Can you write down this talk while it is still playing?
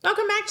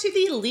to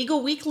the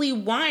Legal Weekly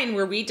Wine,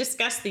 where we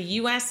discuss the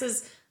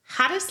U.S.'s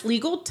hottest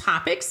legal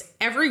topics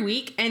every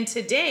week. And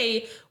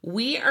today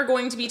we are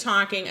going to be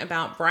talking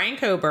about Brian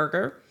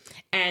Kohberger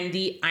and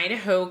the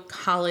Idaho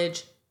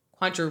college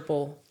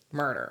quadruple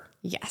murder.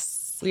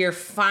 Yes. We are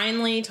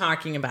finally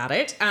talking about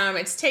it.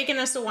 It's taken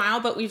us a while,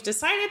 but we've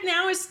decided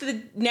now is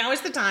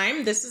the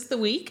time. This is the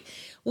week.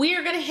 We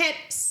are going to hit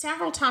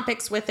several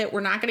topics with it.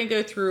 We're not going to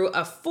go through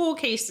a full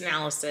case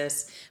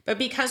analysis, but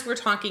because we're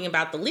talking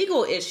about the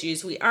legal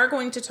issues, we are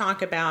going to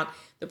talk about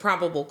the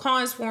probable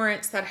cause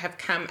warrants that have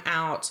come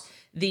out,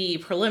 the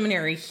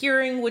preliminary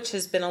hearing, which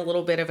has been a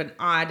little bit of an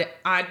odd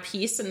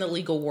piece in the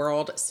legal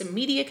world, some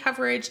media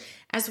coverage,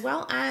 as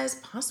well as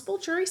possible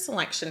jury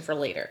selection for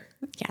later.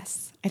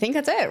 Yes. I think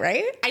that's it,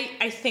 right?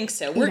 I think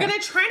so. We're going to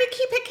try to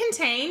keep it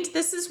contained.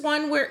 This is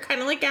one where,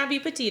 kind of like Gabby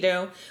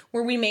Petito,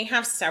 where we may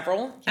have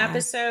several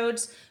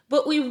episodes,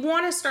 but we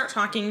want to start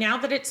talking now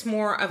that it's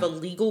more of a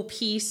legal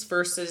piece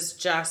versus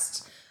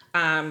just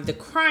the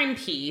crime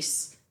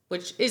piece,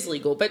 which is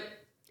legal. But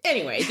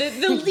anyway,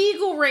 the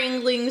legal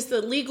wranglings,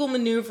 the legal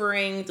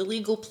maneuvering, the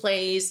legal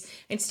plays,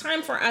 it's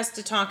time for us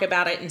to talk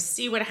about it and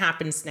see what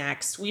happens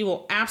next. We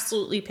will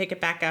absolutely pick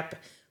it back up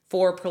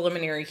for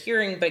preliminary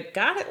hearing, but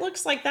God, it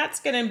looks like that's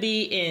going to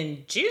be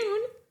in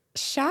June.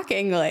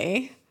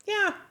 Shockingly.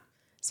 Yeah.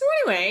 So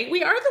anyway,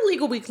 we are the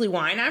Legal Weekly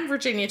Wine. I'm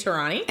Virginia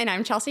Tarani. And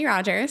I'm Chelsea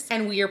Rogers.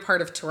 And we are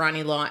part of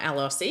Tarani Law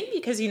LLC,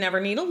 because you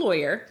never need a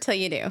lawyer. Till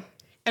you do.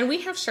 And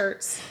we have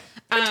shirts.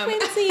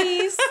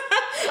 Twinsies.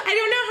 I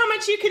don't know how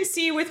much you can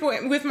see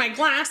with my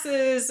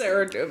glasses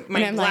or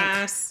my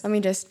glass. Let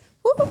me just...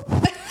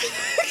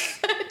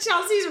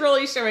 Chelsea's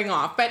really showing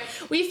off, but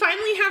we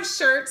finally have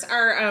shirts,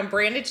 our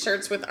branded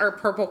shirts with our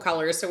purple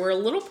colors. So we're a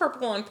little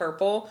purple on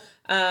purple.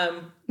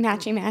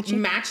 Matchy.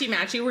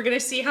 We're going to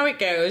see how it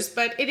goes,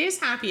 but it is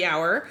happy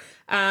hour.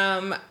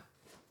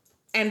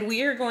 And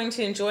we are going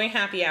to enjoy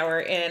happy hour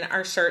in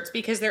our shirts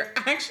because they're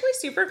actually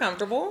super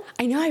comfortable.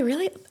 I know.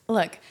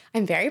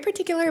 I'm very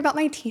particular about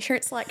my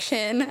t-shirt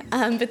selection,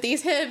 but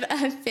these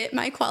have fit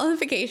my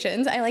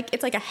qualifications.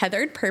 It's like a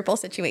heathered purple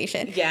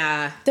situation.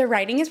 Yeah. The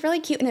writing is really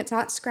cute and it's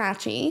not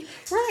scratchy.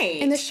 Right.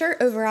 And the shirt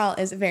overall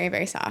is very,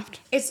 very soft.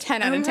 It's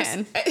 10 out of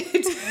 10.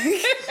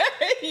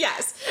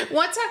 Yes.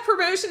 WhatsApp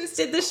Promotions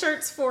did the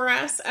shirts for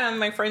us,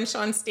 my friend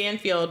Sean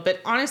Stanfield, but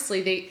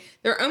honestly,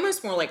 they're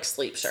almost more like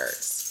sleep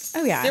shirts.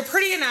 Oh, yeah. They're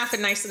pretty enough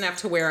and nice enough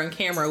to wear on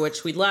camera,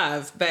 which we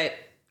love, but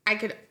I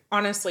could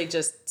honestly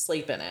just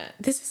sleep in it.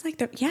 This is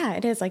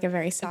it is like a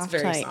very soft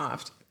It's very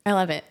soft. I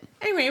love it.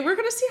 Anyway, we're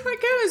going to see how it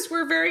goes.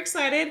 We're very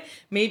excited.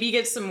 Maybe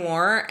get some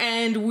more,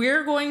 and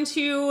we're going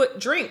to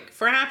drink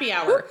for happy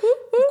hour.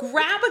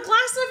 Grab a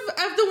glass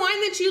of the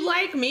wine that you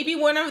like, maybe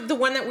one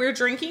that we're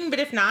drinking, but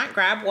if not,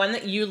 grab one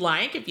that you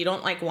like. If you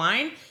don't like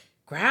wine,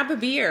 grab a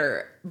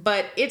beer,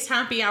 but it's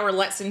happy hour.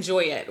 Let's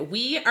enjoy it.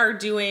 We are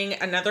doing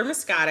another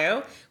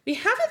Moscato. We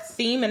have a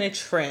theme and a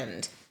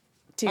trend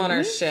on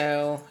our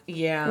show.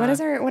 Yeah.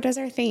 What is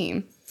our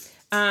theme?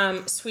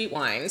 Sweet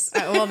wines.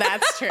 Oh, well,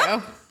 that's true.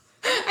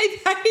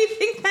 I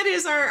think that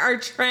is our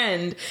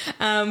trend.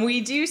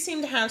 We do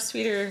seem to have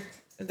sweeter.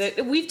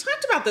 We've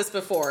talked about this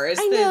before.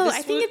 I know.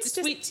 I think it's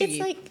just sweet tea. It's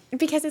like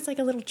because it's like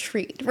a little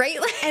treat, right?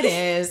 It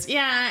is.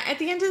 Yeah. At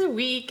the end of the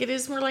week, it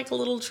is more like a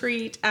little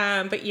treat.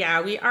 But yeah,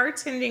 we are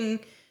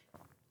tending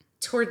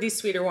toward these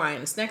sweeter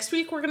wines. Next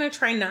week, we're going to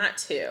try not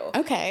to.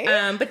 Okay.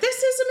 But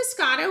this is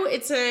a Moscato.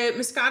 It's a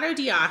Moscato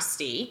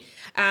d'Asti.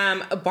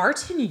 A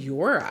Barton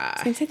Yura. I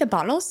was gonna say the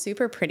bottle's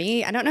super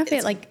pretty. I don't know if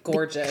it's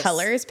gorgeous. The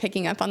color is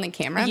picking up on the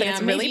camera, but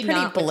it's really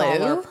pretty blue.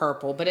 With all our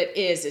purple, but it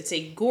is. It's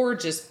a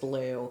gorgeous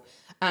blue.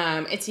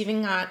 It's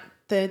even got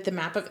the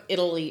map of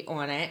Italy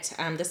on it.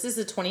 This is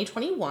a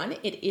 2021.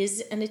 It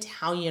is an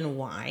Italian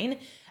wine.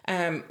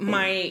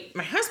 My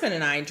husband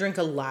and I drink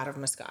a lot of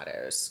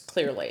Moscatos,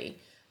 clearly.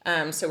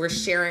 So we're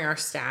sharing our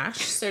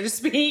stash, so to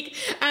speak.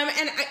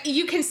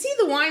 You can see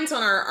the wines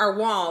on our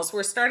walls.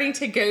 We're starting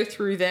to go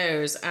through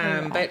those,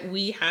 but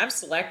we have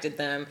selected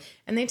them,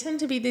 and they tend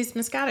to be these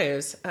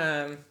Moscatos.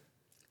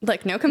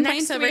 Look, no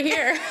complaints over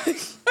here.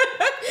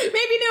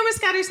 Maybe no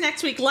Moscatos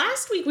next week.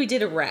 Last week we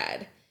did a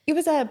red. It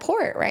was a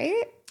port,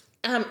 right?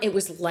 It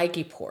was like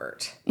a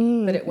port,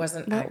 but it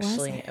wasn't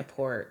actually a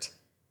port.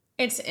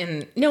 It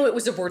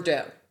was a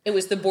Bordeaux. It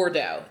was the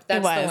Bordeaux.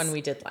 That's the one we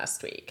did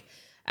last week.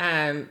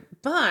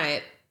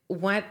 But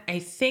what I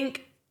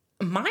think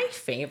my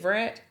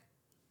favorite,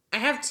 I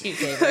have two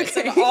favorites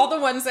of all the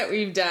ones that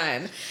we've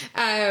done.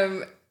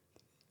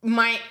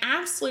 My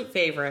absolute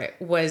favorite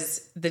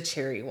was the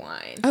cherry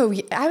wine. Oh,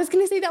 yeah. I was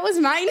going to say that was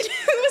mine. It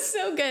was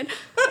so good.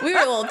 We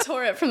were a little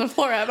tore up from the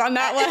floor up on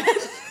that one.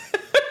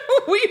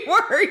 We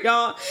were,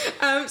 y'all.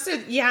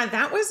 So yeah,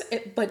 that was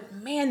it. But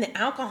man, the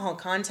alcohol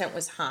content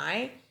was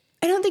high.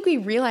 I don't think we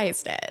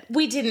realized it.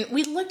 We didn't.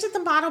 We looked at the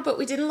bottle, but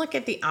we didn't look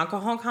at the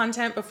alcohol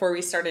content before we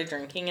started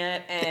drinking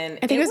it. And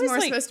I think it was more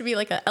supposed to be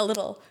like a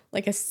little,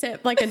 like a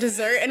sip, like a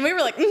dessert. And we were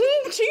like,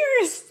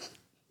 cheers.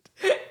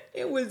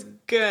 It was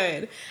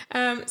good.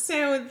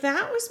 So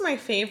that was my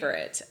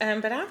favorite.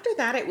 But after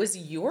that, it was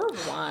your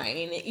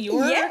wine.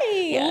 Your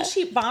Yay! little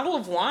cheap bottle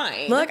of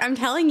wine. Look, I'm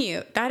telling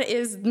you, that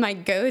is my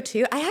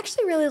go-to. I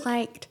actually really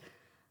liked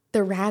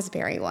the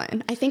raspberry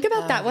one. I think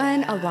about that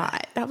one a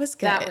lot. That was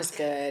good. That was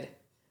good.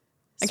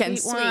 Again,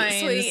 Sweet wines,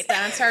 sweet.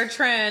 That's our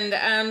trend.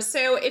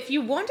 So if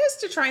you want us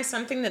to try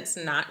something that's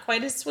not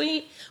quite as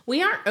sweet,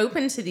 we are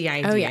open to the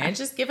idea. Oh, yeah.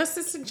 Just give us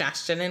a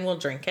suggestion and we'll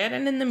drink it.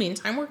 And in the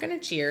meantime, we're going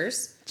to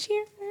cheers.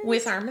 Cheers.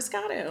 With our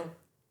Moscato.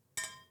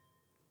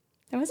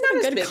 That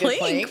wasn't a good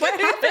clink. What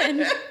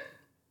happened?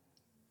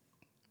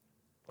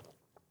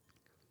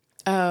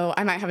 Oh,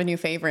 I might have a new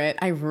favorite.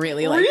 I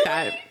really like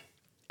that.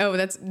 Oh,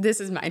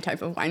 this is my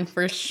type of wine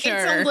for sure.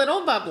 It's a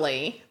little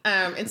bubbly.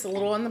 It's a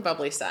little on the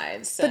bubbly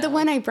side. So. But the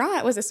one I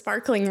brought was a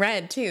sparkling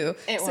red too.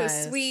 It so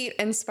was. Sweet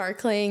and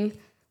sparkling,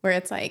 where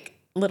it's like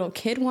little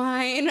kid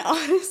wine,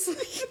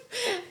 honestly.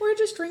 We're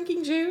just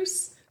drinking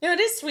juice. No, it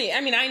is sweet. I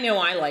mean, I know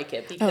I like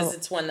it because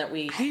it's one that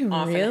we often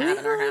have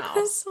in our house.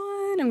 This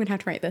one. I'm going to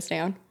have to write this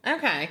down.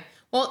 Okay.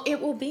 Well,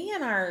 it will be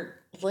in our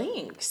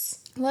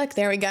links. Look,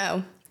 there we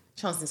go.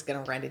 Chelsea's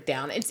going to write it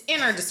down. It's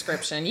in our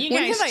description. You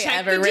When guys have check I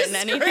ever the written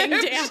anything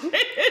down?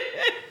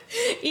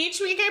 Each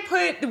week I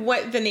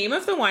put the name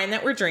of the wine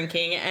that we're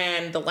drinking,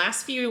 and the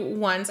last few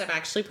ones I've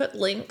actually put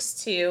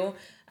links to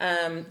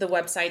the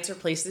websites or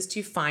places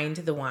to find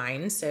the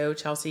wine, so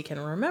Chelsea can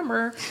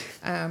remember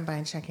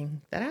by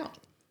checking that out.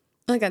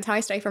 Look, that's how I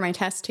study for my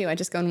test too. I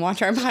just go and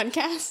watch our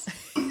podcast.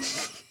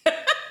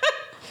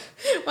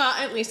 Well,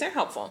 at least they're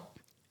helpful.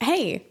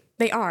 Hey,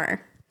 they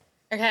are.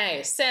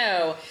 Okay,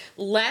 so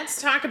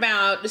let's talk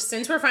about,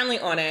 since we're finally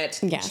on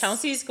it, yes.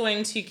 Chelsea's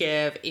going to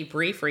give a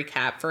brief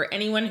recap. For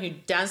anyone who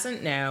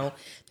doesn't know,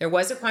 there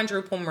was a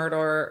quadruple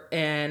murder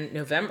in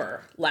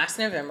last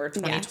November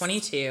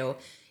 2022, yes.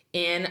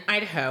 in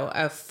Idaho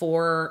of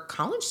 4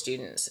 college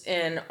students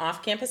in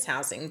off-campus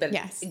housing. But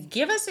yes.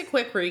 give us a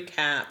quick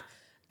recap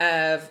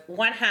of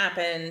what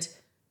happened,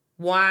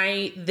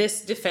 why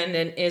this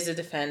defendant is a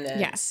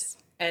defendant. Yes.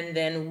 And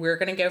then we're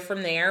going to go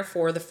from there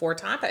for the 4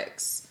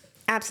 topics.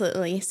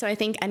 Absolutely. So I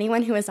think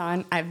anyone who is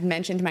on, I've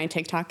mentioned my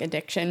TikTok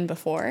addiction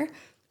before,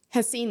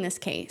 has seen this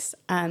case.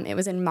 It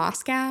was in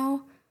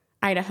Moscow,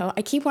 Idaho.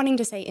 I keep wanting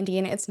to say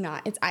Indiana. It's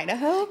not. It's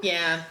Idaho.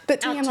 Yeah.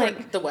 But to me, I'm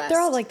like, the West. They're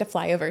all like the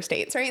flyover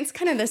states, right? It's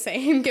kind of the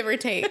same, give or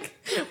take.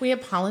 We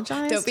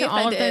apologize Don't be to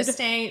all of offended. those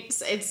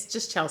states. It's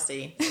just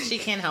Chelsea. She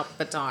can't help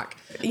but talk.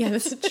 Yeah,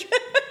 this is true.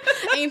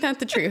 Ain't that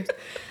the truth?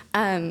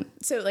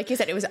 So like you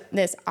said, it was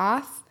this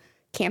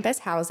off-campus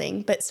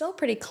housing, but still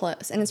pretty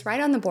close. And it's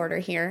right on the border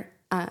here.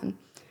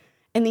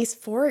 And these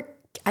 4,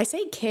 I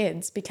say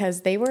kids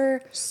because they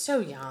were so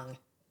young.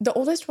 The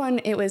oldest one,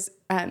 it was,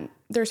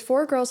 there's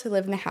 4 girls who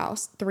live in the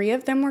house. 3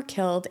 of them were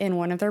killed in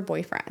one of their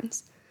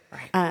boyfriends.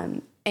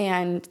 Right.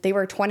 And they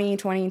were 20,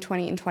 20,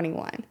 20, and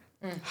 21.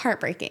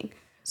 Heartbreaking.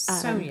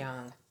 So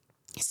young.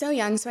 So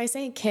young. So I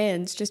say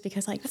kids just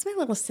because, like, that's my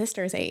little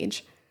sister's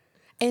age.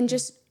 And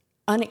just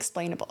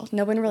unexplainable.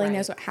 No one really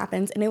knows what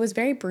happens. And it was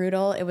very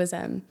brutal. It was,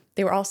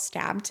 they were all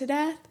stabbed to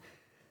death.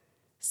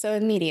 So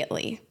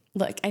immediately,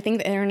 look, I think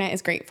the internet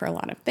is great for a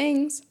lot of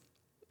things.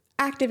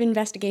 Active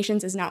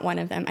investigations is not one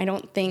of them. I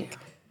don't think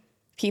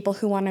people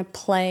who want to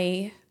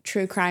play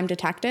true crime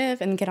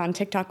detective and get on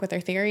TikTok with their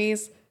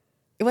theories,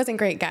 it wasn't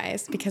great,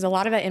 guys, because a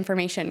lot of that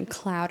information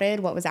clouded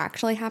what was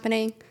actually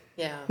happening.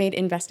 Yeah. Made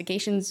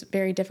investigations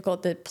very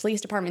difficult. The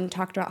police department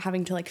talked about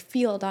having to, like,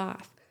 field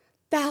off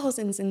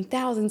thousands and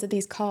thousands of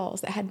these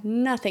calls that had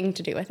nothing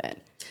to do with it.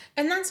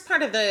 And that's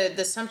part of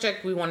the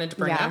subject we wanted to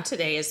bring up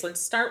today is let's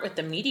start with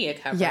the media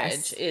coverage.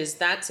 Yes. Is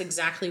that's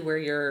exactly where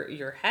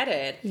you're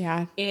headed.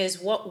 Yeah.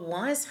 Is what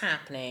was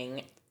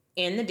happening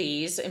in the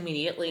D's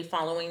immediately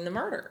following the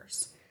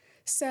murders.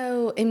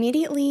 So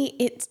immediately,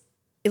 it's,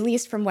 at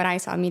least from what I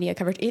saw media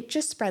coverage, it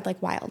just spread like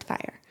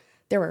wildfire.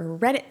 There were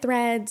Reddit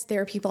threads, there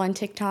were people on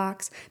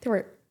TikToks, there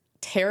were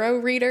tarot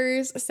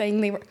readers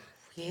saying they were...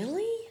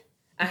 Really?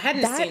 I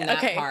hadn't seen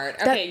that part.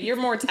 Okay, you're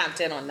more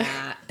tapped in on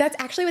that. That's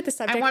actually what the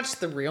subject... I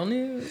watched The Real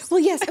News. Well,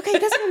 yes. Okay,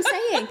 that's what I'm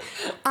saying.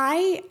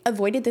 I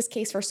avoided this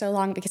case for so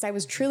long because I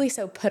was truly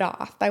so put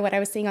off by what I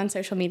was seeing on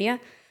social media.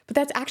 But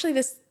that's actually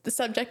the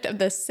subject of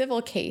the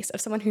civil case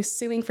of someone who's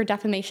suing for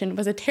defamation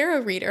was a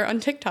tarot reader on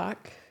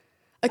TikTok,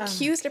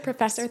 accused a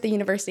professor at the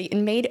university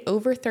and made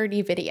over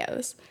 30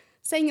 videos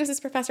saying it was this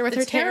professor with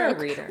her tarot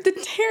reader. The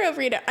tarot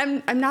reader.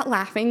 I'm not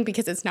laughing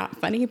because it's not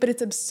funny, but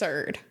it's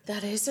absurd.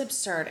 That is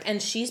absurd.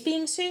 And she's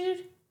being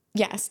sued?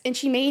 Yes, and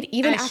she made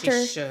even after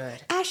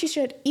as she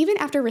should even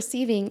after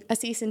receiving a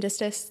cease and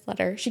desist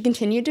letter, she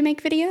continued to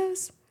make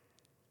videos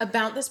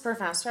about this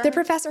professor. The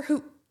professor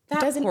who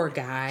doesn't poor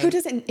guy who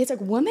doesn't. It's a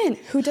woman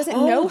who doesn't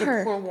know the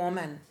her. Poor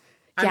woman.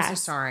 I'm so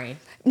sorry.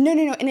 No,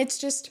 and it's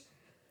just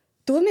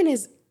the woman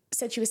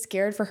said she was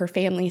scared for her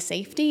family's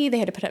safety. They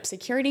had to put up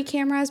security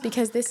cameras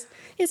because this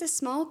is a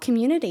small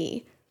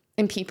community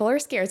and people are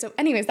scared. So,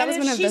 anyways, that was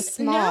one of the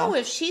small. No,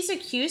 if she's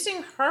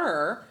accusing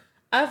her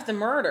of the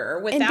murder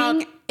without and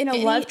being in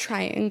a love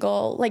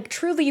triangle, like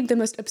truly the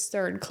most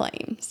absurd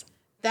claims.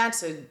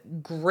 That's a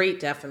great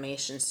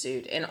defamation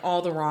suit in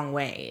all the wrong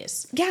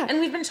ways. Yeah. And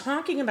we've been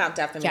talking about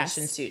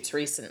defamation suits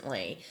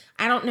recently.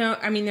 I don't know.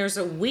 I mean, there's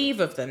a wave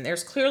of them.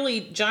 There's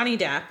clearly Johnny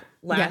Depp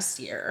last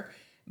year,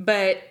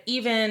 but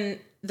even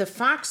the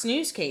Fox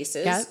News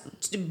cases,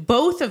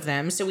 both of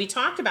them. So we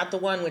talked about the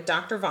one with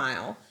Dr.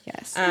 Vile.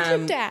 Yes. With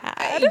your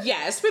dad.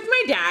 Yes, with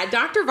my dad,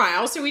 Dr.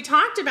 Vile. So we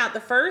talked about the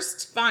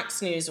first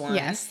Fox News one.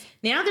 Yes.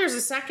 Now there's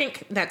a second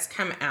that's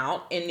come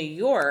out in New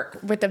York.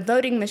 With the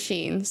voting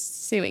machines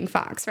suing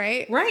Fox,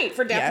 right? Right,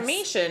 for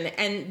defamation. Yes.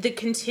 And the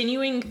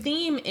continuing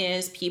theme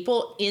is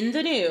people in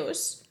the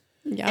news.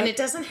 Yep. And it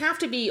doesn't have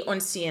to be on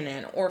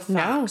CNN or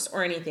Fox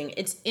or anything.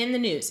 It's in the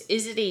news.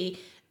 Is it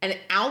an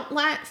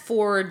outlet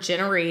for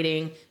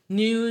generating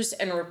news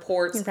and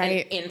reports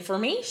and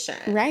information?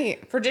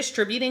 Right. For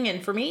distributing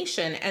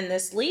information. And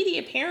this lady,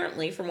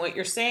 apparently, from what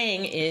you're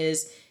saying,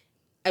 is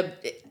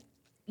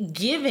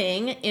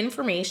giving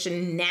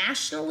information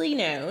nationally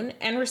known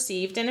and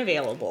received and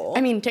available.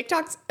 I mean,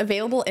 TikTok's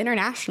available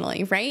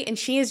internationally, right? And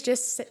she is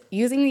just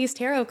using these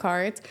tarot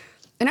cards.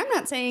 And I'm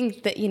not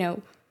saying that,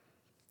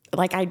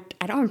 like I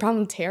don't have a problem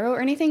with tarot or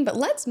anything, but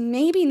let's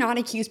maybe not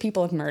accuse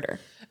people of murder.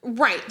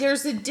 Right.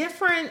 There's a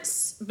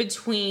difference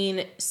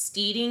between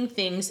stating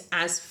things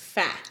as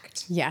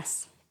fact.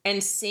 Yes.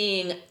 And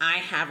saying, I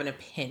have an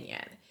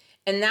opinion.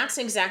 And that's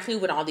exactly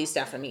what all these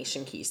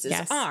defamation cases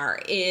are,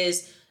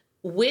 is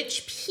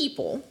which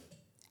people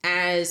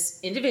as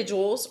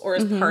individuals or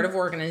as part of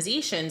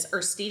organizations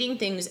are stating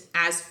things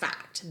as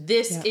fact.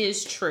 This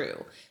is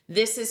true.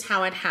 This is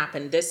how it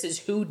happened. This is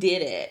who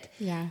did it.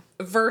 Yeah.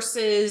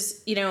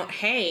 Versus,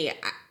 hey,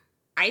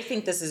 I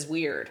think this is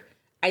weird.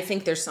 I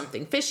think there's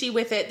something fishy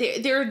with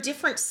it. There are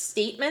different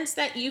statements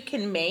that you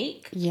can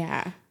make.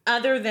 Yeah.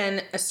 Other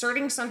than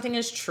asserting something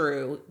as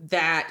true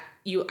that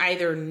you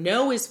either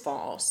know is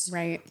false,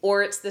 right,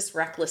 or it's this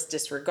reckless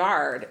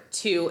disregard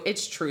to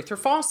its truth or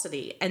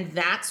falsity. And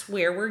that's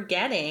where we're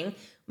getting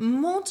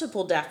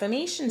multiple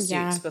defamation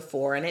suits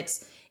before. And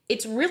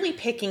it's really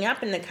picking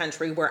up in the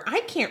country where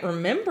I can't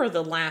remember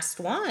the last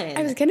one.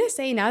 I was going to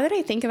say, now that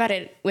I think about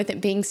it, with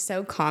it being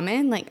so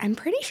common, like I'm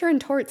pretty sure in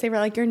torts, they were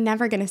like, you're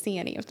never going to see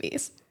any of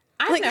these.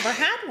 I've never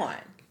had one.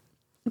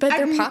 But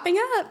they're popping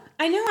up.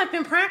 I know. I've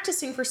been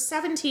practicing for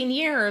 17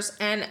 years,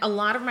 and a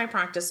lot of my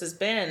practice has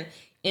been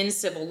in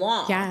civil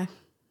law. Yeah.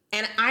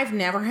 And I've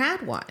never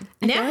had one.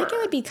 I feel like it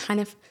would be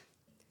kind of,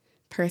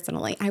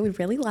 personally, I would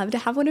really love to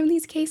have one of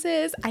these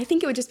cases. I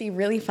think it would just be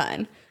really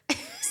fun.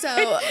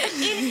 So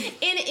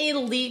in a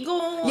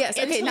legal, yes,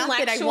 okay, not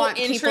that I want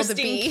people to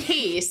be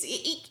case.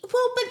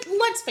 Well, but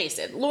let's face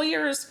it,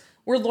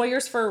 we're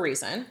lawyers for a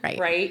reason,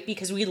 right?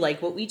 Because we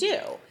like what we do.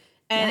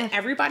 And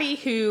everybody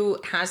who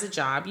has a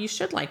job, you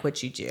should like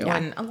what you do. Yeah.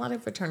 And a lot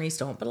of attorneys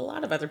don't, but a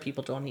lot of other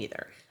people don't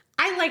either.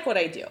 I like what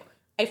I do.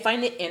 I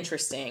find it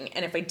interesting.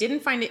 And if I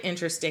didn't find it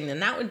interesting, then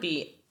that would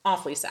be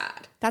awfully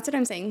sad. That's what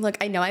I'm saying. Look,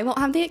 I know I won't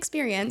have the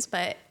experience,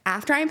 but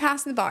after I'm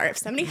past the bar, if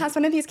somebody has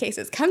one of these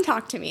cases, come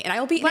talk to me and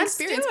I will be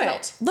inexperienced.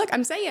 Let's do it. Look,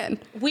 I'm saying.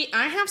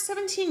 I have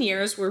 17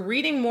 years. We're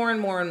reading more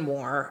and more and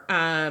more.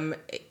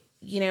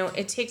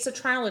 It takes a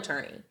trial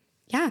attorney.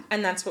 Yeah.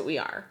 And that's what we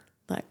are.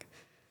 Look.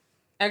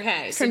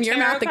 Okay. From your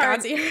mouth to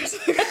God's ears.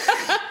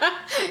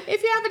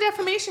 If you have a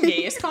defamation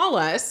case, call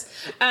us.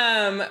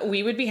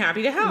 We would be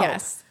happy to help.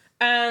 Yes.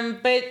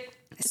 But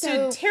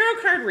so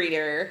tarot card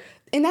reader.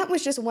 And that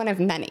was just one of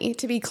many,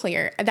 to be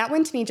clear. That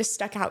one to me just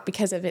stuck out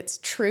because of its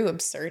true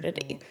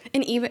absurdity.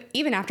 And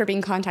even after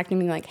being contacted and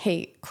being like,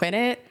 hey, quit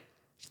it,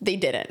 they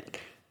didn't.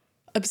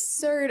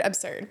 Absurd.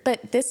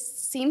 But this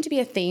seemed to be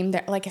a theme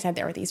that, like I said,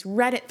 there were these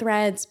Reddit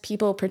threads,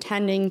 people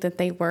pretending that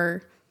they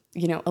were,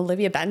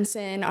 Olivia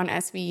Benson on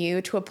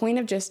SVU, to a point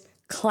of just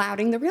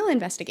clouding the real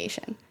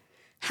investigation.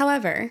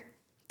 However,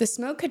 the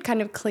smoke had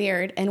kind of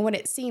cleared, and what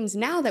it seems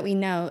now that we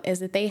know is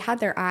that they had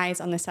their eyes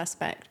on the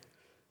suspect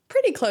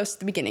pretty close to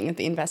the beginning of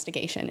the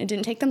investigation. It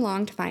didn't take them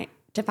long to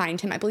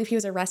find him. I believe he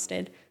was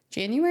arrested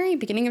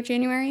beginning of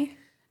January.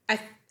 I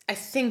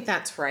think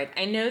that's right.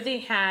 I know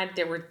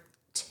there were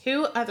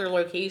 2 other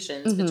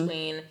locations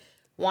between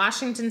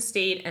Washington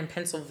State and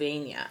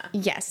Pennsylvania.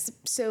 Yes.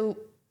 So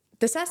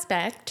the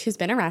suspect who's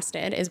been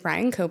arrested is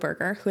Brian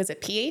Koberger, who is a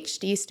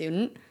PhD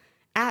student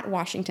at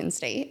Washington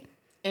State.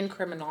 In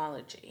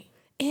criminology.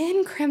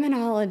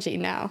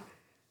 Now,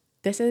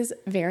 this is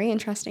very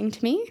interesting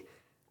to me.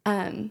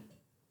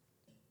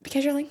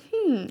 Because you're like,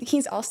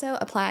 He's also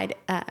applied,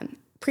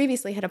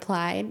 previously had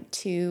applied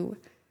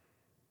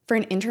for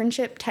an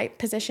internship type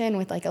position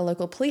with like a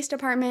local police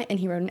department, and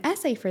he wrote an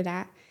essay for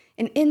that.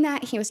 And in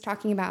that, he was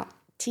talking about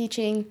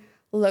teaching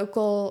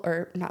local,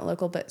 or not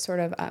local, but sort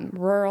of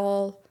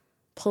rural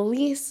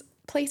police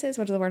places.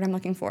 What's the word I'm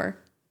looking for?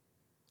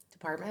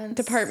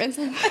 Departments.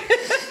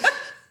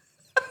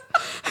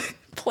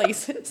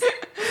 Places.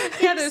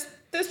 Yeah, there's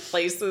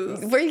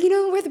places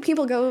where the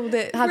people go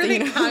that have they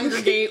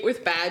congregate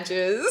with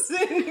badges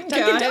and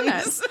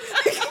guns.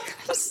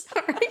 I'm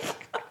sorry.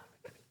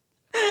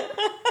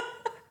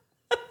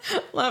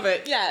 Love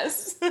it.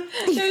 Yes,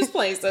 those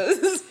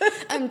places.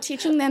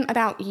 Teaching them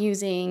about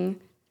using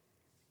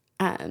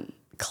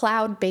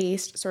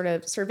cloud-based sort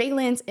of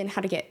surveillance and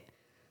how to get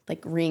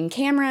like Ring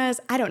cameras.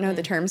 I don't know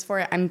the terms for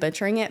it. I'm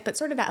butchering it, but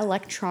sort of that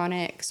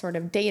electronic sort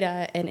of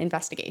data and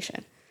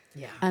investigation.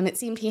 Yeah. It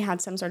seemed he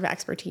had some sort of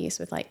expertise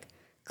with like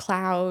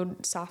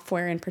cloud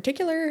software in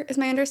particular, is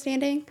my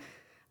understanding,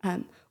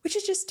 which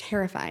is just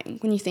terrifying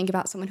when you think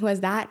about someone who has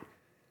that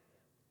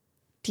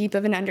deep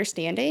of an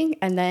understanding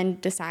and then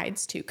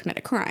decides to commit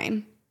a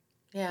crime.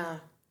 Yeah.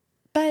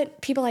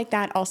 But people like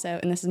that also,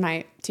 and this is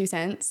my 2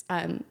 cents,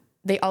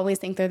 they always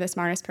think they're the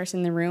smartest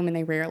person in the room and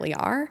they rarely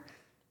are.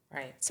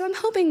 Right. So I'm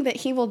hoping that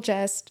he will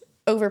just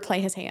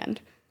overplay his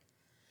hand.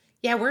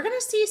 Yeah, we're going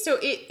to see. So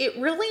it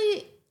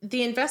really,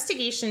 the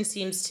investigation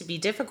seems to be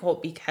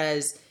difficult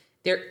because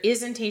there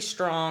isn't a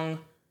strong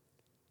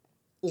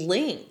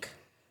link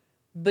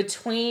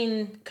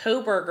between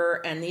Kohberger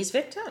and these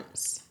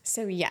victims.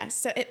 So yes.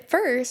 So at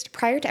first,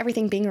 prior to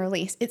everything being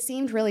released, it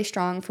seemed really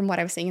strong from what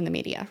I was seeing in the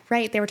media,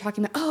 right? They were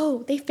talking about,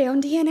 oh, they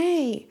found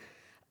DNA.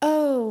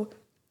 Oh,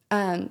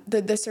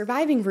 the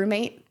surviving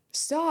roommate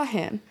saw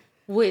him.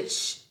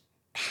 Which,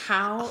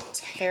 how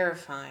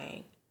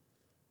terrifying.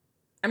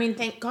 I mean,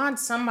 thank God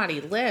somebody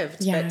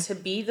lived, Yeah. but to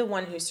be the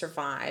one who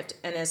survived,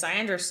 and as I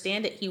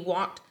understand it, he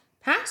walked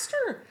past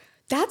her.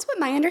 That's what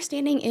my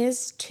understanding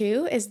is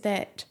too, is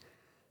that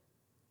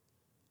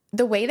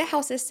the way the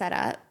house is set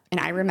up, and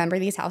I remember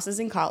these houses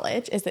in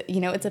college, is that,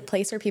 it's a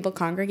place where people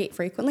congregate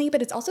frequently,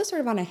 but it's also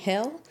sort of on a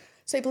hill.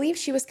 So I believe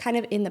she was kind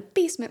of in the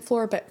basement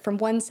floor, but from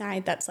one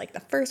side, that's like the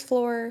first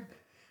floor.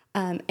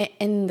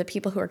 And the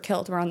people who were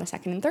killed were on the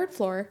second and third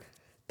floor.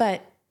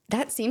 But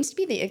that seems to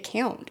be the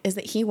account, is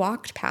that he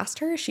walked past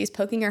her. She's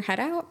poking her head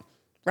out,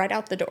 right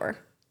out the door.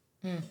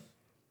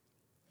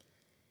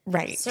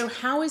 Right. So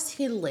how is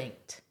he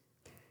linked?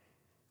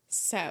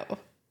 So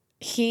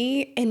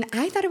and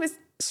I thought it was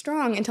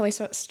strong until we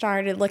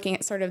started looking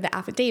at sort of the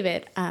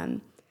affidavit.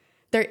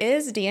 There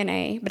is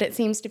DNA, but it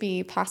seems to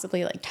be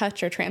possibly like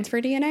touch or transfer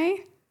DNA.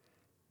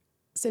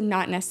 So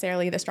not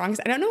necessarily the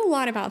strongest. I don't know a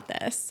lot about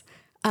this.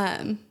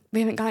 We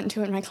haven't gotten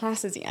to it in my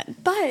classes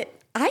yet, but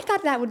I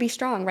thought that would be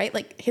strong, right?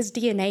 Like his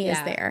DNA is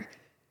there.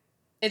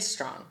 It's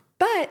strong.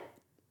 But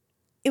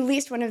at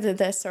least one of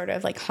the sort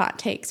of like hot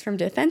takes from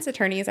defense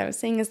attorneys I was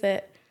seeing is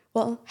that,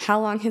 well, how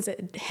long has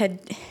it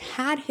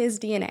had his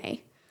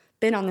DNA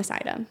been on this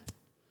item?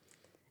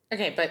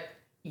 Okay, but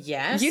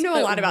yes. You know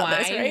a lot about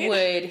this, right?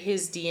 Why would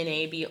his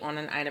DNA be on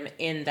an item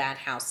in that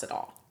house at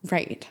all?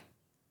 Right.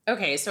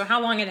 Okay, so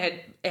how long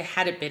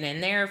had it been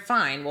in there?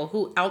 Fine. Well,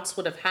 who else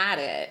would have had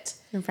it?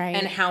 Right.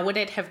 And how would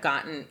it have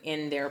gotten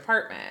in their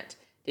apartment?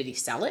 Did he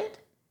sell it?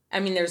 I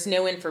mean, there's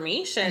no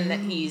information that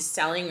he's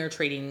selling or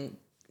trading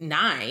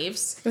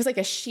knives. It was like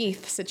a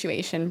sheath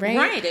situation, right?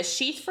 Right, a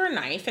sheath for a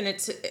knife, and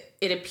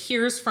it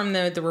appears from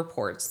the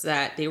reports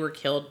that they were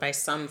killed by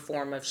some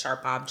form of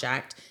sharp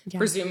object,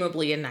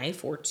 presumably a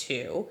knife or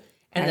two,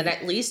 and that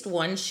at least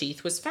one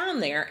sheath was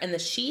found there, and the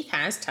sheath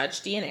has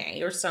touch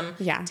DNA or some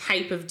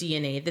type of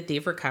DNA that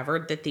they've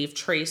recovered that they've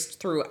traced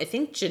through, I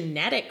think,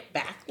 genetic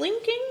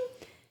backlinking.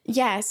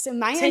 Yeah, so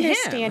my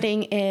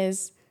understanding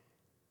is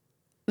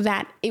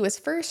that it was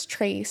first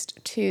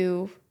traced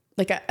to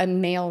like a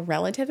male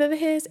relative of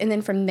his, and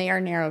then from there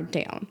narrowed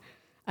down.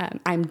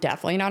 I'm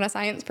definitely not a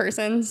science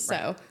person,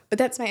 but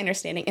that's my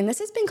understanding. And this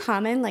has been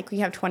common. Like we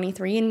have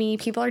 23andMe.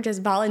 People are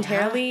just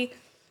voluntarily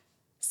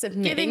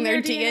submitting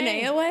their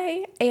DNA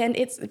away. And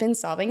it's been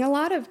solving a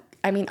lot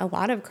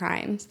of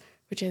crimes,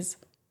 which is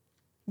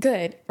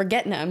good. We're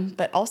getting them,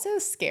 but also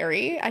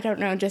scary. I don't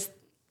know, just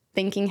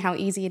thinking how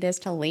easy it is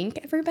to link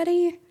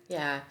everybody.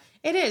 Yeah,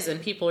 it is.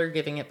 And people are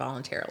giving it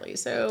voluntarily.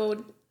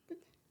 So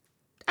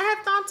I have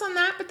thoughts on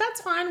that, but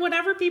that's fine.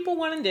 Whatever people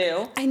want to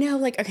do. I know,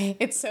 like, okay,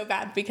 it's so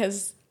bad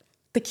because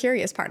the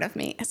curious part of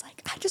me is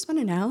like, I just want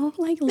to know,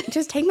 like,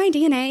 just take my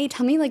DNA,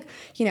 tell me, like,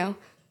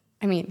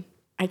 I mean,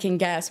 I can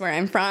guess where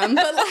I'm from,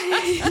 but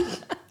like,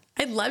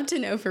 I'd love to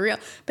know for real.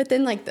 But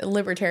then, like, the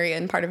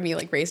libertarian part of me,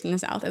 like, raised in the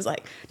South, is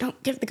like,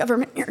 don't give the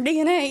government your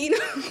DNA,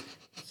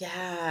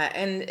 Yeah,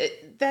 and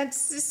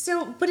that's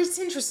so, but it's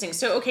interesting.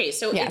 So, okay,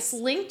 so it's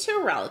linked to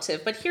a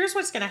relative, but here's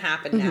what's going to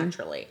happen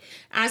naturally.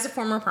 As a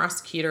former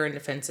prosecutor and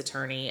defense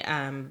attorney,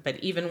 but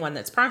even one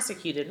that's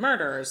prosecuted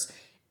murders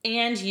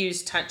and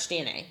used touch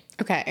DNA.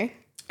 Okay.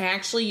 I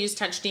actually used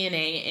touch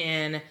DNA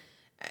in,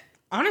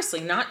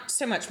 honestly, not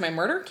so much my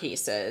murder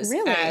cases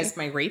as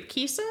my rape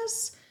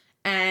cases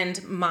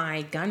and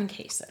my gun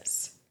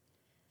cases.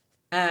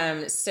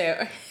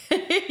 So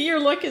your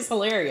look is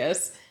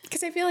hilarious.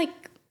 Because I feel like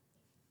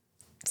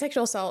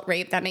sexual assault,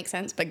 rape, that makes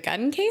sense. But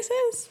gun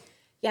cases?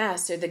 Yeah,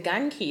 so the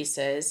gun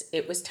cases,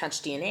 it was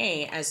touch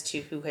DNA as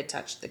to who had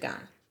touched the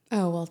gun.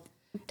 Oh, well.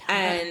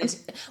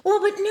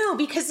 But no,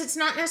 because it's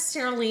not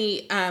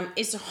necessarily,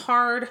 it's a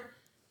hard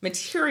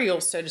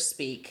material, so to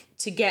speak,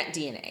 to get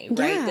DNA,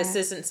 right? Yeah. This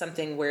isn't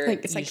something where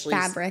it's usually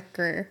like fabric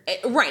or...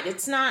 Right,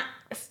 it's not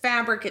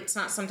fabric, it's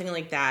not something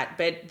like that.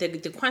 But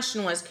the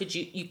question was,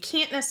 you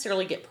can't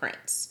necessarily get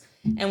prints.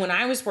 And when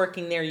I was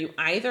working there, you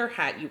either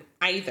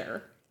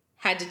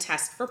had to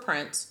test for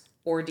prints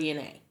or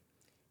DNA,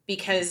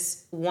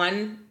 because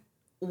one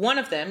one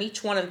of them,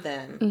 each one of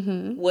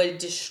them, would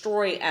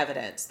destroy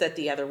evidence that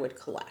the other would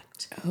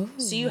collect. Oh.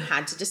 So you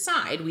had to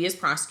decide. We as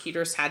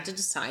prosecutors had to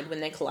decide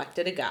when they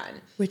collected a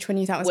gun. Which one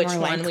you thought was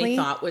more likely? Which one we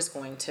thought was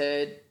going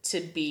to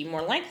be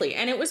more likely.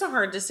 And it was a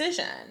hard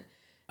decision.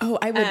 Oh,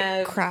 I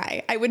would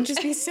cry. I would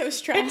just be so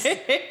stressed.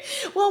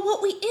 Well,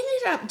 what we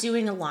ended up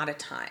doing a lot of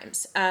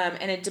times,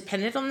 and it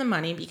depended on the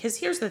money, because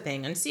here's the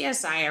thing. In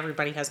CSI,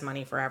 everybody has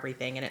money for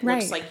everything, and it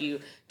looks like you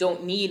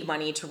don't need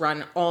money to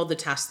run all the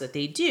tests that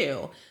they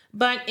do.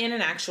 But in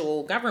an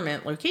actual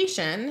government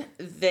location,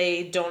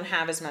 they don't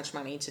have as much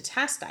money to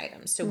test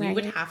items. So we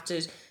would have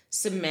to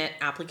submit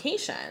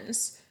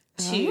applications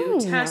to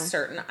test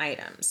certain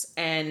items.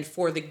 And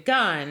for the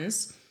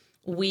guns,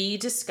 we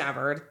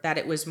discovered that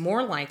it was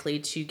more likely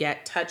to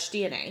get touch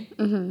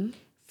DNA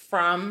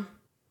from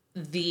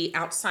the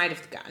outside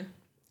of the gun.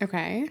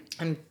 Okay.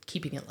 I'm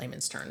keeping it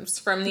layman's terms.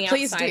 From the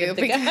outside of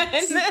the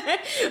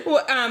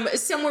gun.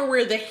 Somewhere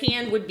where the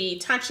hand would be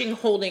touching,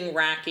 holding,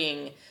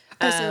 racking.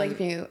 So like if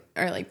you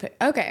are like put,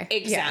 okay.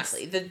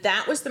 Exactly. Yes.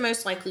 That was the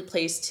most likely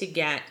place to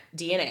get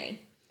DNA.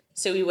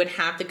 So we would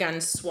have the gun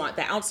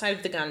the outside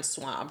of the gun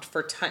swabbed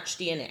for touch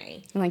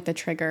DNA. And like the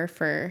trigger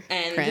for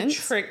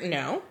prints?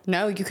 No.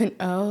 No, you can,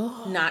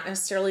 Not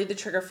necessarily the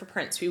trigger for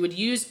prints. We would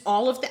use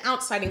all of the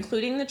outside,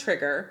 including the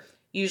trigger,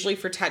 usually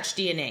for touch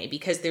DNA,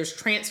 because there's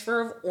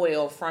transfer of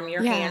oil from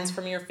your hands,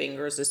 from your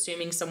fingers,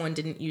 assuming someone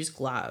didn't use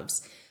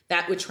gloves.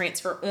 That would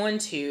transfer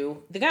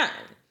onto the gun.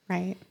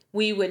 Right.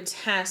 We would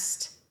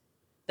test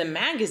the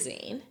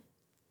magazine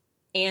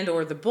and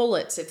or the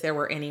bullets if there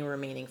were any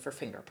remaining for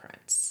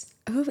fingerprints.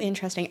 Oh,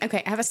 interesting.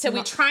 Okay, I have So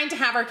we tried to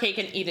have our cake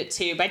and eat it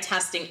too by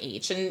testing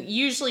each. And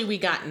usually we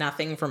got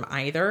nothing from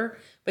either.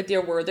 But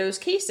there were those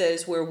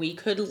cases where we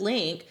could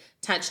link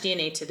touch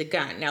DNA to the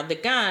gun. Now, the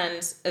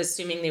guns,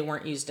 assuming they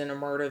weren't used in a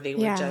murder, they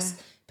were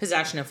just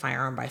possession of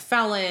firearm by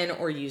felon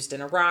or used in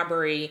a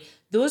robbery.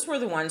 Those were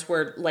the ones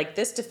where, like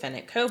this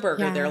defendant,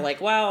 Koberger, they're like,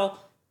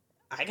 well,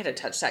 I got to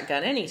touch that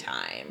gun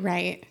anytime.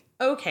 Right.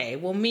 Okay,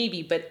 well,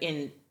 maybe. But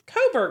in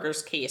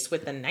Koberger's case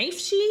with the knife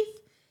sheath,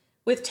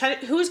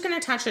 who's going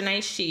to touch a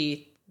knife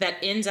sheath that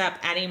ends up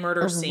at a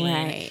murder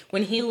scene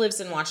when he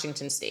lives in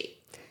Washington State?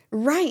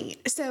 Right.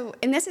 So,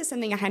 and this is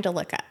something I had to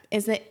look up,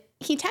 is that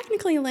he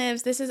technically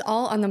lives, this is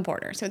all on the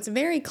border. So it's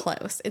very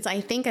close. It's, I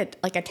think,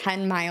 like a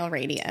 10-mile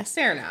radius.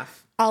 Fair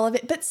enough. All of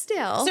it, but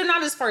still. So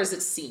not as far as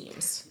it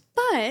seems.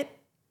 But,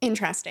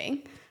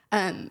 interesting.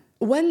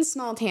 One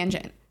small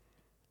tangent.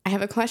 I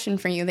have a question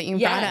for you that you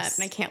brought up,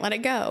 and I can't let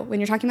it go.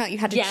 When you're talking about you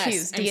had to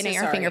choose DNA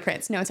or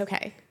fingerprints. No, it's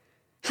okay.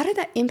 How did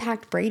that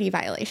impact Brady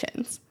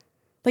violations?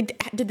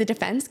 Like, did the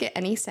defense get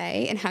any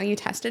say in how you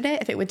tested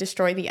it, if it would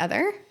destroy the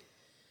other?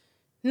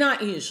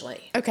 Not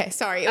usually. Okay,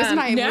 sorry. It was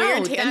my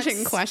weird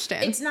tangent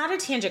question. It's not a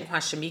tangent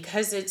question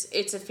because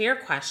it's a fair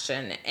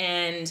question.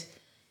 And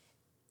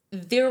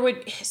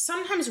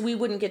sometimes we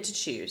wouldn't get to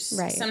choose.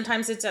 Right.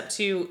 Sometimes it's up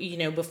to,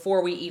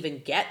 before we even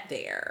get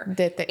there.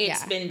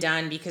 It's been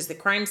done because the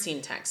crime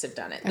scene techs have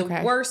done it.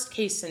 The worst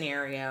case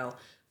scenario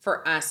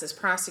for us as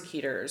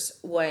prosecutors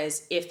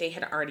was if they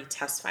had already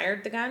test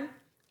fired the gun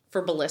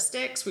for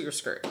ballistics, we were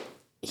screwed.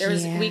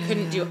 We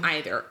couldn't do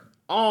either.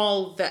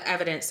 All the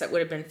evidence that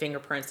would have been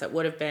fingerprints, that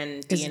would have been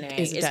DNA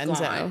is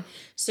gone.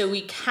 So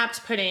we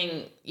kept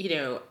putting,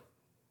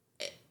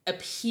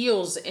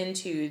 appeals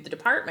into the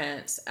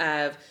departments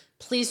of,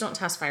 please don't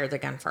test fire the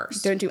gun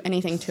first. Don't do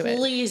anything to it.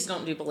 Please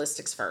don't do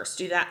ballistics first.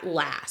 Do that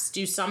last.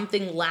 Do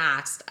something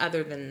last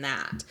other than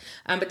that.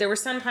 But there were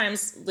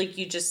sometimes, like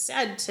you just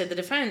said to the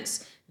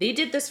defense, they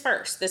did this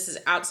first. This is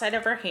outside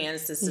of our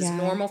hands. This is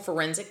normal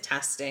forensic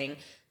testing.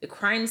 The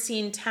crime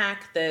scene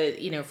tech,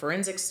 the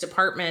forensics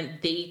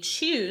department, they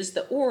choose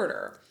the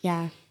order.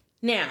 Yeah.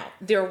 Now,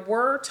 there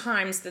were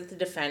times that the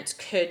defense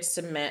could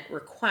submit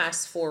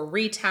requests for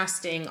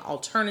retesting,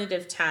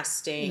 alternative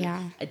testing,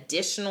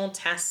 additional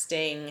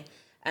testing,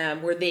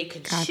 where they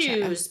could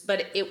choose,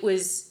 but it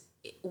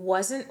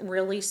wasn't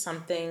really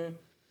something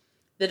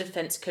the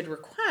defense could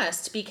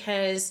request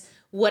because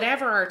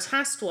whatever our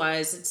test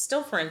was, it's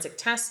still forensic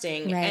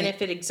testing. Right. And if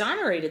it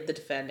exonerated the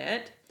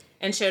defendant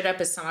and showed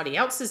up as somebody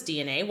else's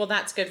DNA, well,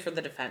 that's good for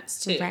the defense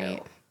too.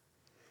 Right.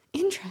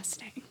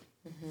 Interesting.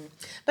 Mm-hmm.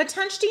 But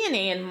touch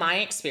DNA, in my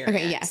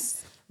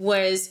experience,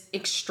 was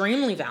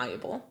extremely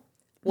valuable.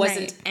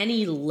 Wasn't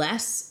any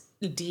less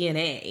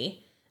DNA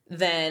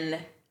than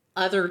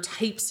other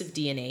types of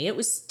DNA. It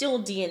was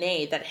still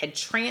DNA that had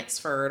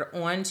transferred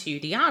onto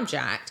the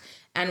object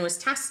and was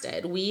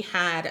tested. We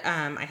had,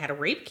 I had a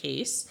rape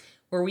case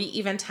where we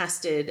even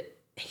tested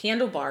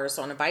handlebars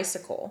on a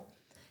bicycle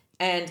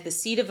and the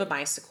seat of a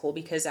bicycle,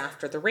 because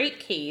after the rape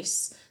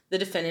case, the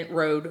defendant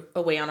rode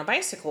away on a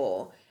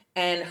bicycle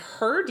and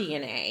her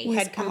DNA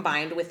had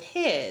combined with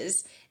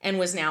his and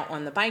was now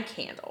on the bike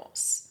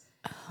handles.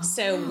 Oh.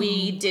 So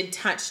we did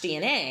touch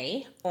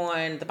DNA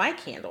on the bike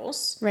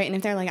handles. Right. And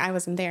if they're like, I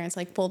wasn't there, it's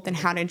like, well, then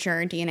how did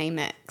your DNA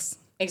mix?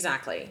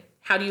 Exactly.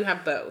 How do you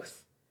have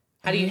both?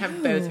 How do you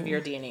have both of your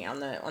DNA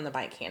on the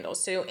bike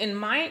handles? So in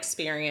my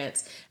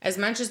experience, as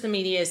much as the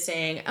media is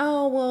saying,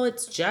 oh, well,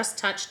 it's just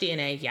touch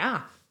DNA.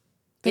 Yeah,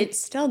 But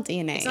it's still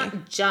DNA. It's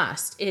not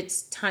just,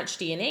 it's touch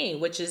DNA,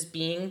 which is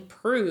being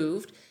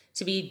proved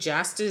to be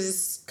just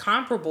as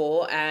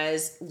comparable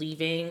as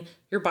leaving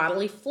your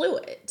bodily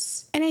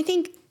fluids. And I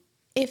think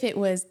if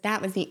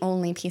that was the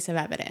only piece of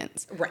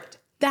evidence, right,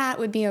 that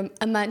would be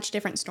a much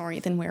different story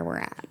than where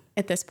we're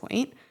at this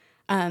point.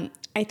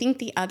 I think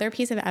the other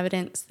piece of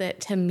evidence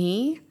that, to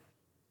me,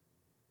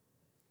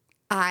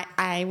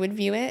 I would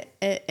view it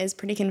as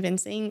pretty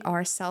convincing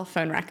are cell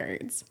phone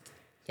records.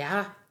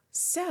 Yeah.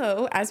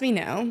 So, as we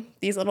know,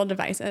 these little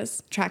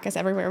devices track us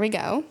everywhere we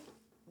go.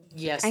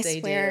 Yes, I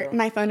swear,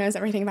 my phone knows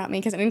everything about me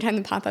because anytime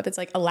they pop up, it's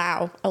like,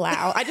 allow.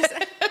 I just,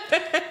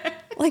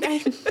 like, I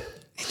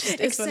just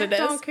accept what it is.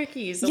 all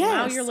cookies.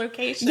 Allow your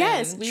location.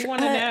 Yes. We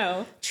want to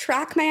know.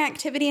 Track my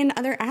activity in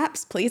other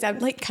apps, please.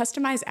 I'd like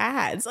customize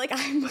ads. Like,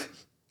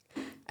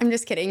 I'm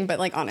just kidding, but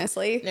like,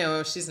 honestly.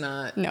 No, she's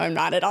not. No, I'm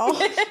not at all.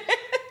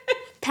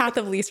 Path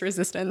of least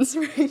resistance,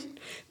 right?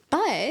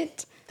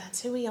 But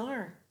that's who we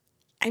are.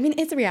 I mean,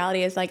 it's the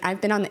reality is like, I've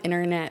been on the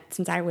internet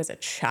since I was a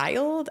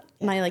child.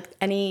 My, like,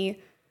 any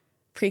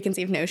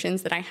preconceived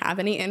notions that I have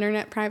any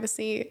internet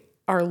privacy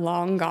are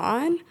long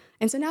gone.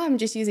 And so now I'm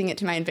just using it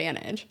to my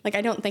advantage. Like,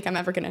 I don't think I'm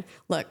ever going to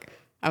look.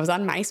 I was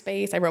on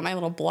MySpace. I wrote my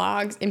little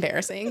blogs.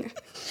 Embarrassing.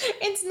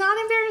 It's not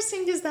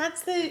embarrassing because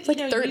that's the, like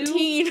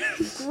 13. You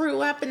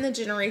grew up in the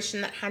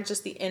generation that had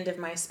just the end of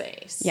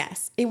MySpace.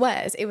 Yes, it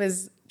was. It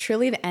was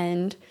truly the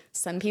end.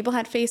 Some people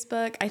had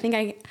Facebook. I think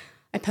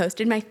I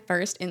posted my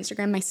first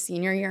Instagram my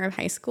senior year of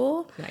high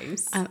school.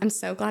 Nice. I'm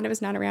so glad it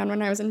was not around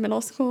when I was in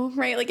middle school,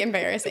 right? Like,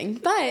 embarrassing.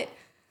 But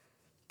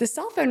the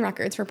cell phone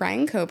records for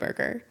Brian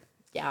Kohberger.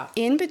 Yeah.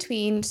 In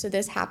between, so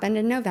this happened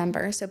in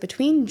November. So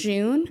between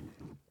June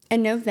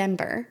and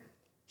November,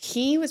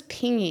 he was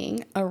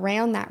pinging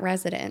around that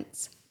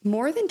residence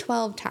more than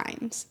 12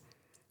 times,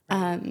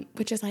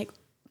 which is like,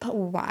 but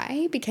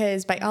why?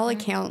 Because by all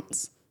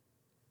accounts,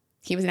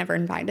 he was never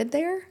invited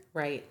there.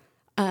 Right.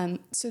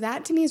 So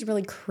that to me is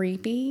really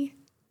creepy.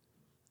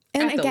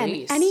 And At the again,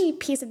 least. any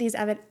piece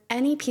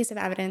of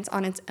evidence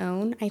on its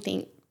own, I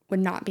think,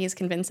 would not be as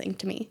convincing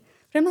to me.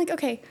 But I'm like,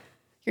 okay,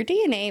 your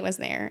DNA was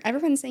there.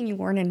 Everyone's saying you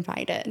weren't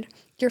invited.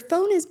 Your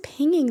phone is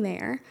pinging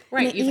there.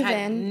 Right. You've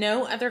had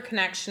no other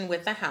connection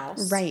with the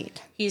house.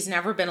 Right. He's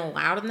never been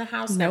allowed in the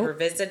house, never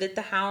visited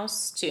the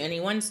house to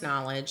anyone's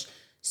knowledge.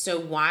 So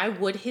why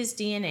would his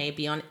DNA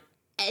be on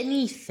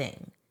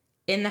anything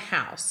in the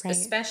house, right.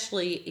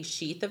 especially a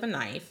sheath of a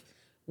knife,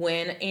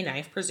 when a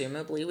knife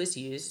presumably was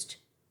used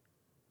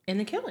in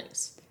the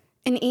killings?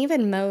 And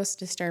even most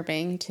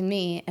disturbing to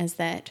me is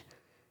that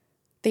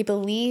they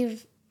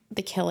believe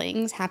the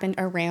killings happened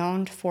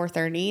around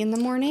 4:30 in the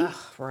morning.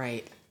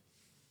 Right.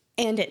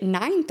 And at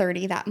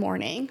 9:30 that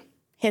morning,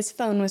 his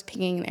phone was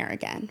pinging there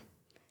again,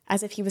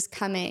 as if he was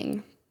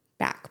coming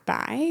back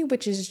by,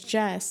 which is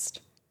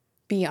just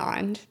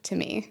beyond to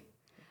me.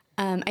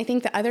 I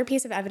think the other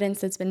piece of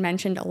evidence that's been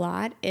mentioned a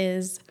lot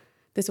is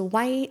this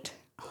white,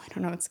 I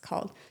don't know what it's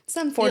called,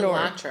 some four-door.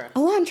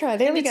 Elantra,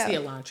 there we go. It's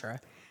the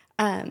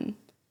Elantra.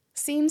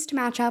 Seems to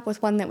match up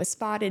with one that was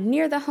spotted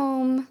near the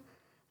home.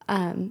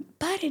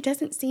 But it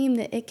doesn't seem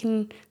that it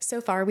can,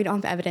 so far, we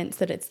don't have evidence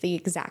that it's the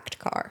exact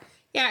car.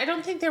 Yeah, I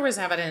don't think there was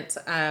evidence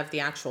of the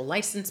actual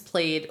license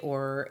plate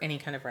or any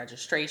kind of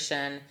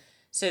registration.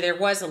 So there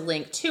was a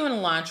link to an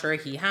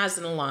Elantra. He has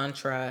an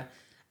Elantra.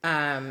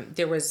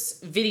 There was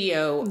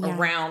video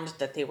around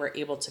that they were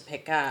able to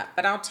pick up.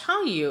 But I'll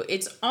tell you,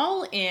 it's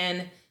all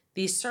in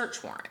these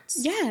search warrants.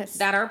 Yes.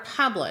 That are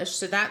published.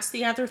 So that's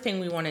the other thing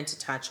we wanted to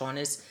touch on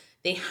is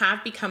they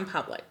have become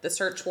public. The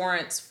search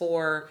warrants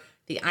for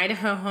the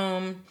Idaho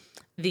home,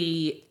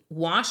 the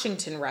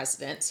Washington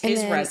residence,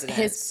 his residence.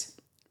 His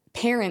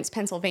parents'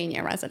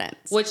 Pennsylvania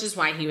residence. Which is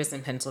why he was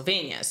in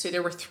Pennsylvania. So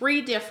there were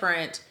 3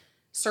 different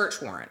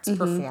search warrants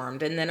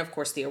performed. And then, of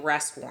course, the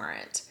arrest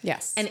warrant.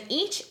 Yes. And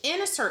each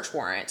in a search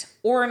warrant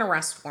or an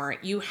arrest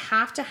warrant, you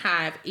have to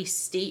have a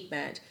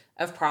statement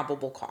of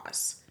probable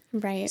cause.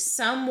 Right.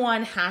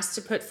 Someone has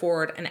to put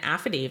forward an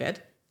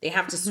affidavit. They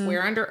have to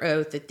swear under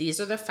oath that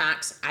these are the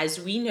facts as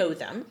we know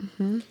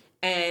them.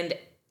 And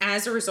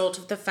as a result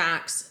of the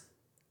facts,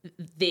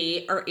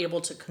 they are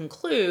able to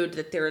conclude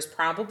that there is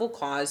probable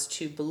cause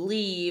to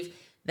believe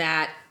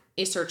that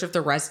a search of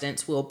the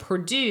residence will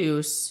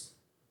produce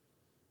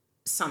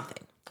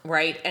something,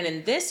 right? And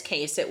in this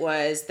case, it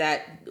was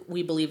that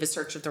we believe a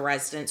search of the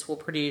residence will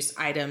produce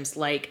items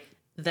like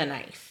the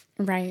knife,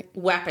 right?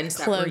 Weapons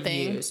that were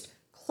used,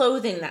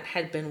 clothing that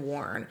had been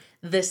worn,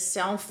 the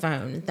cell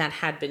phone that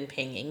had been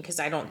pinging, because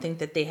I don't think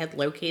that they had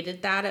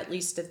located that, at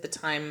least at the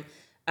time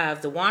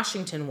of the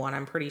Washington one.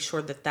 I'm pretty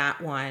sure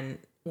that one,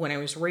 when I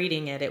was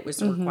reading it, it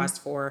was a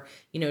request for,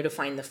 to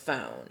find the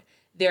phone.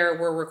 There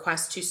were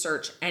requests to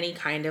search any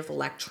kind of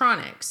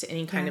electronics,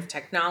 any kind of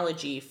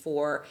technology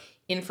for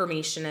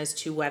information as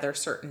to whether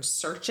certain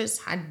searches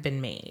had been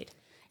made.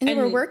 And they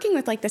were working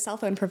with like the cell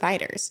phone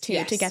providers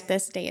too, to get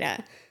this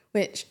data,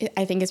 which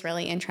I think is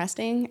really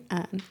interesting.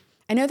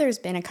 I know there's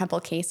been a couple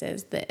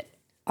cases that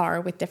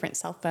are with different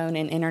cell phone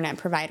and internet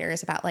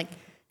providers about like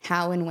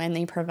how and when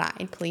they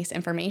provide police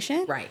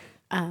information. Right.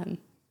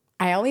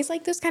 I always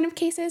like those kind of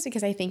cases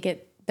because I think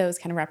those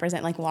kind of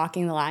represent like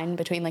walking the line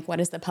between like what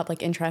is the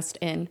public interest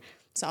in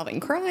solving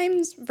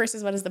crimes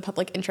versus what is the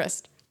public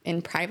interest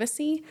in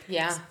privacy.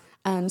 Yeah.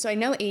 So I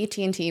know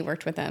AT&T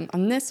worked with them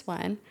on this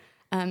one.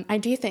 I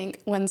do think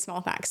one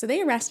small fact. So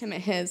they arrest him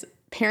at his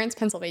parents'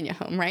 Pennsylvania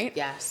home, right?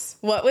 Yes.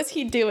 What was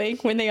he doing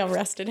when they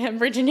arrested him,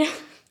 Virginia?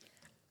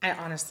 I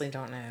honestly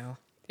don't know.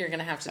 You're going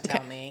to have to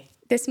tell me.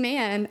 This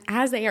man,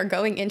 as they are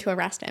going in to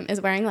arrest him, is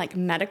wearing like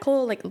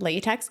medical, like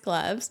latex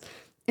gloves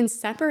and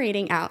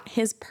separating out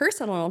his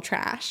personal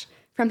trash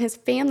from his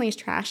family's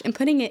trash and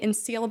putting it in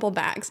sealable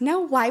bags. Now,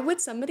 why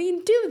would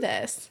somebody do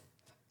this?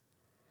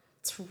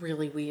 It's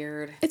really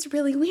weird. It's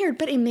really weird,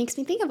 but it makes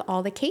me think of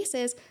all the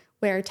cases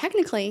where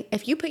technically,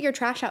 if you put your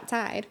trash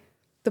outside,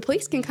 the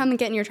police can come and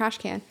get in your trash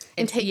can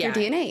and take your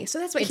DNA. So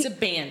that's what it's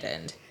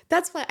abandoned.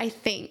 That's what I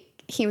think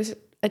he was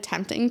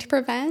attempting to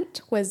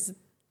prevent, was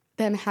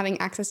them having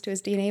access to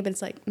his DNA. But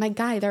it's like, my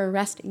guy, they're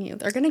arresting you.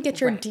 They're going to get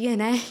your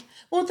DNA.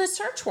 Well, the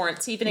search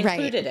warrants even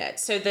included it.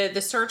 So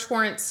the search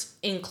warrants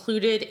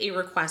included a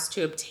request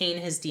to obtain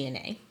his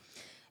DNA.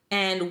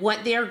 And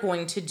what they're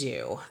going to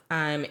do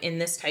in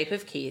this type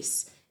of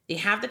case, they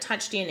have the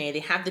touch DNA, they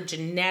have the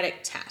genetic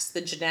test,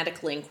 the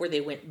genetic link where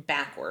they went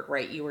backward,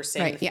 right? You were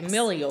saying the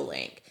familial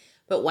link.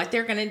 But what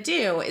they're going to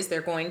do is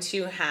they're going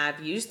to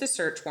use the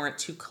search warrant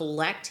to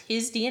collect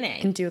his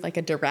DNA. And do like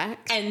a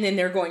direct. And then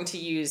they're going to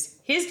use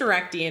his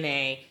direct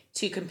DNA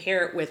to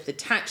compare it with the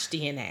touch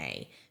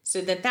DNA. So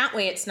that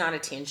way it's not a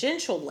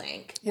tangential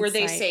link where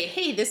they say,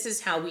 hey, this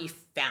is how we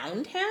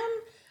found him.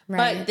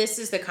 Right. But this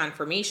is the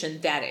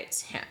confirmation that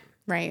it's him.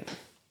 Right.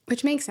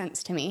 Which makes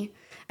sense to me.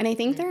 And I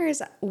think there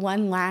is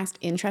one last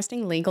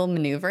interesting legal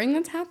maneuvering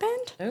that's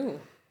happened. Oh.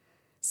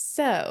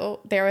 So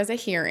there was a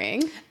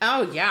hearing.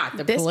 Oh, yeah.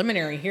 The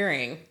preliminary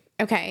hearing.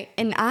 Okay.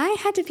 And I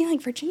had to be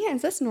like, Virginia,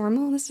 is this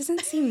normal? This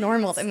doesn't seem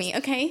normal to me.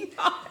 Okay.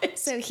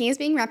 So he is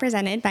being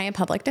represented by a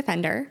public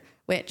defender,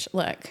 which,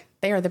 look,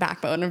 they are the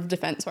backbone of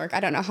defense work. I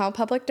don't know how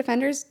public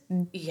defenders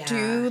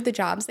do the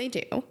jobs they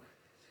do.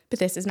 But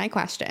this is my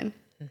question.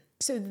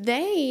 So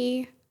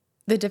the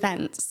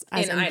defense,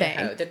 as in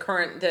Idaho,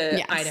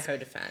 Idaho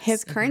defense.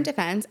 His current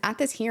defense at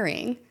this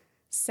hearing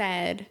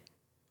said,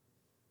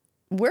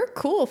 we're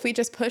cool if we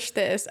just push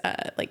this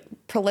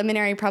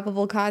preliminary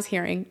probable cause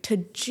hearing to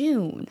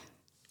June.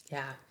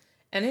 Yeah.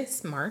 And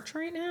it's March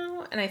right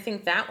now. And I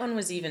think that one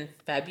was even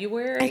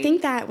February. I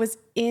think that was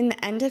in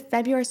the end of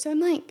February. So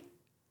I'm like,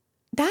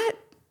 that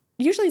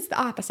usually it's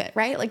the opposite,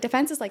 right? Like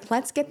defense is like,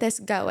 let's get this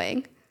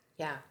going.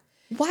 Yeah.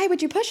 Why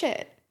would you push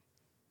it?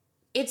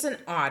 It's an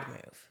odd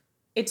move.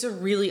 It's a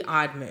really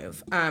odd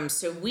move.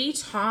 So we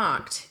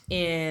talked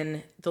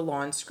in the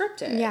Law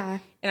Unscripted. Yeah.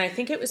 And I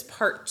think it was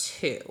part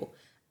 2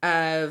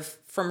 of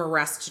From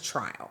Arrest to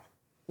Trial,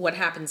 what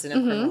happens in a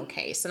criminal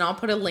case. And I'll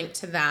put a link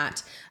to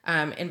that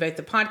in both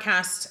the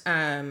podcast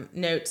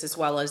notes as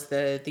well as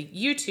the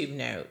YouTube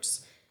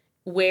notes,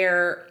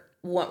 where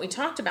what we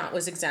talked about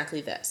was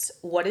exactly this.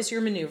 What is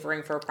your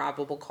maneuvering for a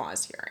probable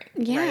cause hearing?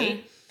 Yeah.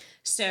 Right?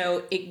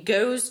 So it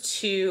goes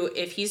to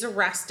if he's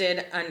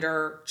arrested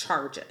under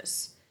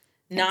charges,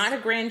 not a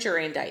grand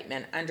jury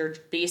indictment, under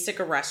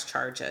basic arrest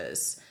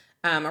charges,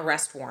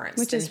 arrest warrants.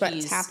 Which is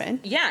what's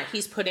happened. Yeah,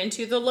 he's put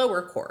into the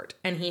lower court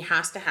and he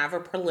has to have a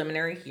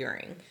preliminary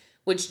hearing,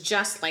 which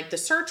just like the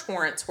search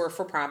warrants were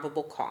for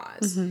probable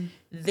cause.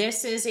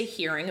 This is a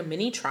hearing, a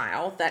mini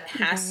trial that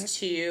has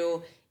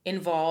to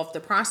involve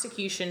the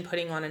prosecution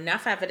putting on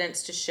enough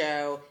evidence to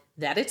show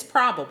that it's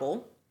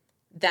probable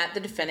that the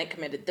defendant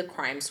committed the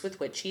crimes with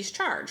which he's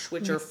charged,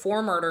 which are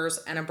 4 murders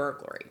and a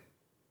burglary.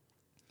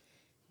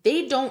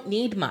 They don't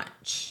need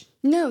much.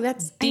 No,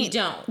 they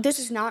don't. This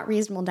is not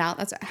reasonable doubt.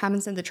 That's what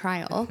happens in the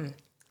trial.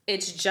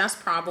 It's just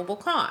probable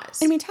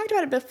cause. And we talked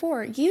about it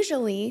before.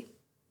 Usually,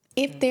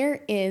 if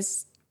there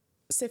is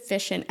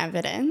sufficient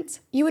evidence,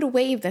 you would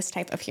waive this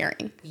type of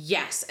hearing.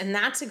 Yes, and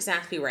that's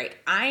exactly right.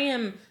 I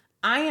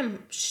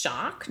am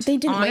shocked. They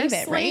didn't honestly.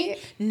 waive it, right?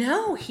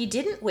 No, he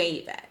didn't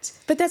waive it.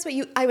 But that's what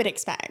I would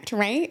expect,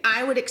 right?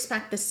 I would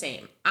expect the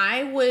same.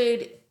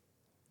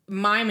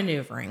 My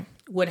maneuvering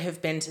would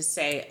have been to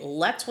say,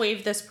 let's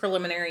waive this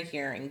preliminary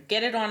hearing,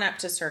 get it on up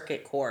to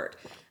circuit court.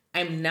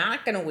 I'm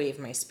not going to waive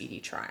my speedy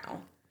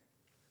trial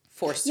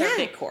for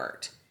circuit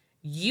court.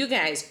 You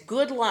guys,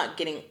 good luck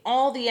getting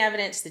all the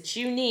evidence that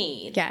you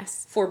need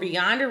for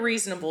beyond a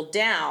reasonable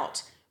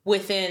doubt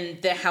within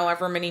the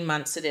however many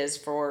months it is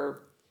for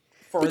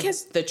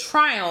the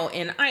trial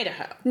in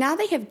Idaho. Now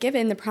they have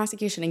given the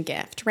prosecution a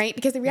gift, right?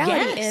 Because the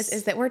reality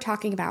is that we're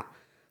talking about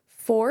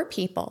 4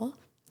 people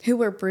who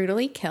were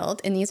brutally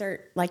killed. And these are,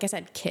 like I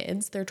said,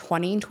 kids. They're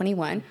 20 and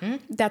 21.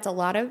 That's a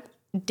lot of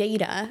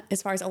data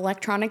as far as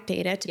electronic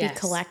data to be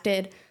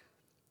collected,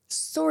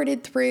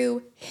 sorted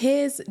through,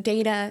 his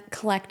data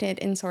collected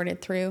and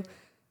sorted through.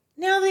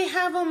 Now they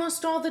have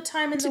almost all the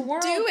time in the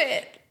world to do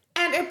it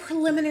at a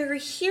preliminary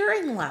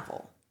hearing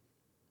level.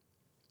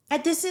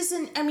 And this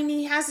isn't,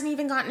 he hasn't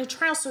even gotten a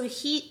trial. So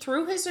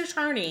through his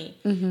attorney,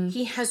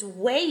 he has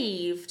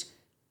waived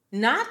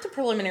Not the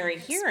preliminary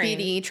hearing.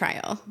 Speedy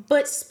trial.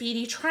 But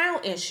speedy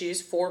trial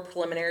issues for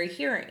preliminary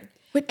hearing.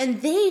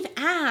 And they've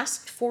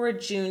asked for a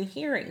June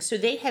hearing. So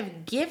they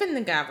have given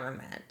the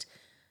government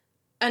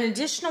an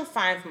additional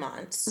 5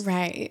 months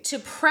to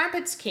prep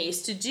its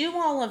case, to do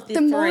all of the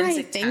forensic more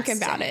I think testing.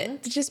 about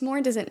it, just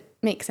more doesn't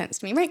make sense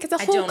to me, right? Because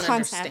the whole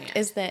concept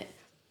is that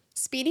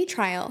speedy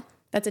trial,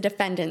 that's a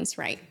defendant's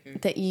right,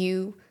 that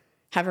you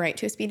have a right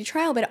to a speedy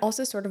trial, but it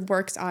also sort of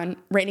works on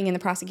writing in the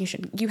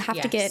prosecution. You have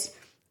to get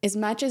as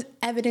much as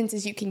evidence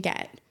as you can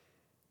get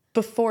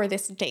before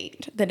this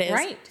date that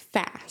is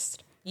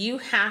fast. You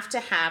have to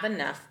have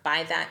enough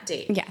by that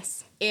date.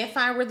 Yes. If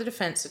I were the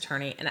defense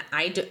attorney, and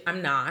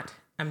I'm not,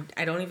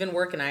 I don't even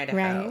work in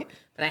Idaho,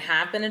 but I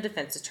have been a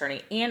defense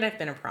attorney and I've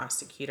been a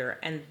prosecutor,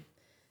 and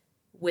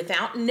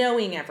without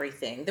knowing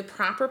everything, the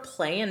proper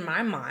play in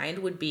my mind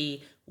would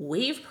be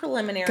waive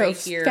preliminary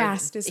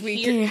fast as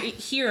we can.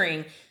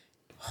 Hearing,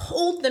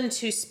 hold them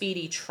to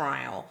speedy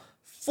trial,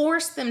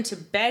 force them to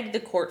beg the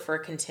court for a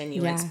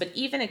continuance, but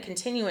even a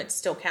continuance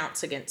still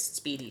counts against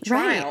speedy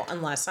trial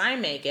unless I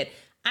make it.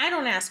 I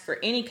don't ask for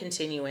any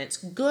continuance.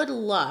 Good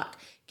luck.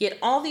 Get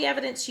all the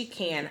evidence you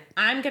can.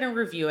 I'm going to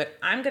review it.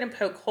 I'm going to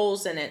poke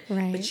holes in it.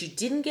 But you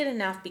didn't get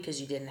enough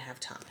because you didn't have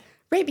time.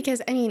 Right,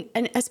 because, I mean,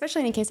 and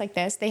especially in a case like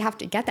this, they have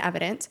to get the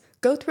evidence,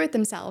 go through it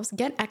themselves,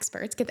 get the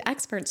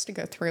experts to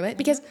go through it,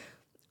 because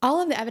all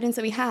of the evidence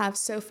that we have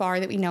so far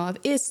that we know of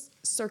is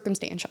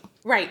circumstantial.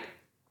 Right.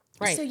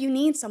 So you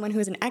need someone who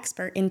is an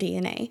expert in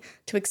DNA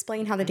to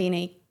explain how the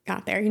DNA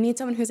got there. You need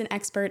someone who's an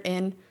expert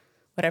in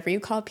whatever you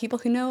call people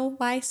who know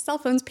why cell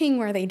phones ping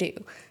where they do,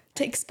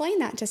 to explain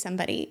that to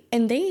somebody.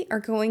 And they are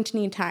going to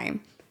need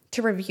time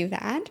to review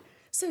that.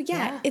 So,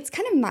 it's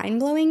kind of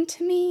mind-blowing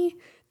to me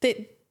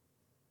that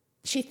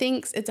she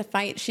thinks it's a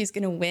fight she's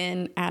going to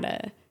win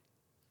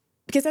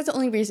because that's the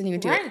only reason you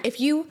would do it. If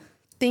you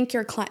think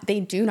your client, they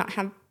do not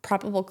have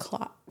probable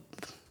cause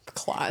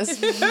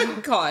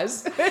probable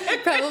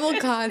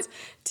cause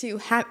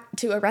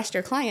to arrest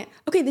your client,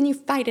 okay, then you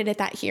fight it at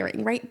that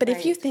hearing, right? But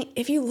if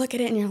you look at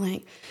it and you're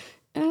like,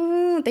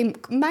 oh, they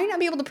might not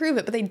be able to prove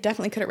it, but they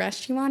definitely could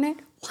arrest you on it,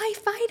 why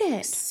fight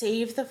it?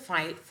 Save the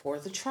fight for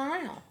the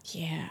trial.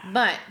 Yeah.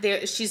 But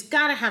she's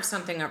got to have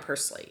something up her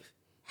sleeve.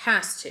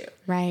 Has to.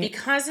 Right.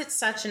 Because it's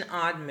such an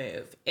odd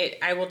move.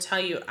 I will tell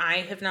you, I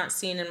have not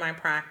seen in my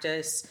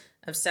practice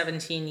of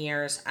 17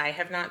 years, I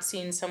have not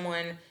seen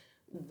someone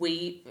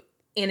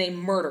in a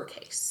murder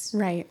case.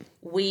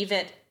 Waive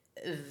it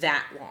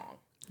that long.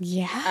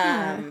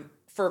 Yeah.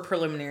 For a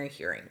preliminary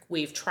hearing.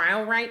 Waive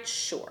trial rights,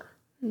 sure.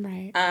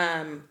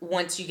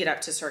 Once you get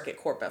up to circuit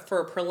court. But for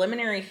a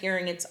preliminary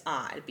hearing, it's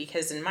odd.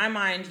 Because in my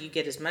mind, you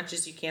get as much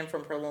as you can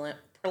from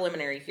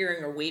preliminary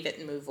hearing, or waive it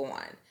and move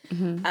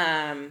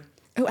on.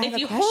 If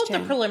you hold the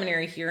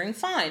preliminary hearing,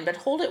 fine, but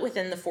hold it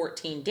within the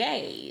 14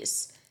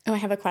 days. Oh, I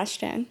have a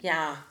question.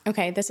 Yeah.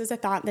 Okay, this is a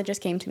thought that just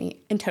came to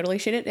me, and totally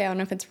shoot it down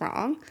if it's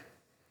wrong.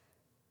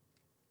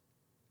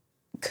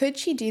 Could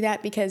she do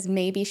that because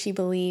maybe she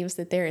believes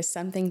that there is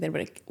something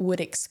that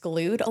would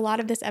exclude a lot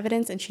of this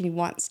evidence, and she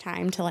wants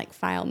time to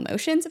file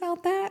motions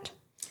about that?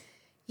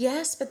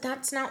 Yes, but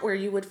that's not where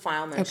you would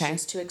file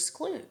motions to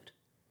exclude,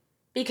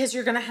 because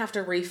you're going to have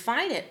to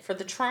refight it for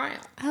the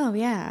trial. Oh,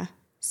 yeah.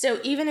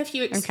 So even if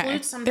you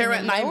exclude something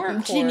in my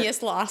court,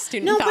 genius law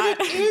student thought.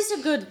 But it is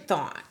a good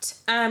thought,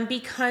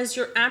 because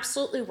you're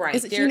absolutely right.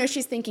 Is it,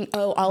 she's thinking,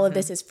 oh, all of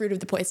this is fruit of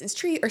the poisonous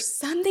tree or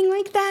something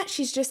like that.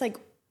 She's just like,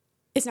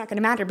 it's not going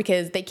to matter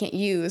because they can't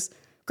use,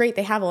 great,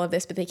 they have all of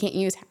this, but they can't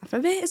use half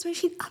of it. Is what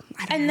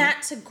I don't know.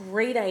 That's a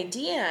great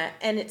idea,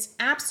 and it's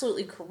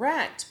absolutely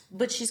correct,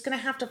 but she's going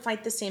to have to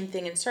fight the same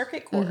thing in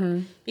circuit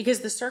court,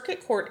 because the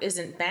circuit court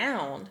isn't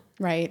bound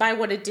by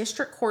what a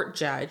district court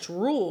judge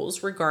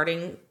rules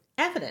regarding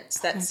evidence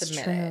that's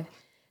submitted. True.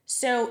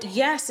 So,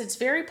 yes, it's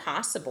very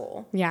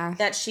possible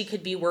that she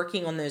could be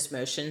working on those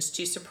motions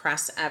to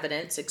suppress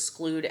evidence,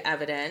 exclude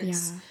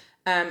evidence.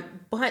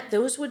 But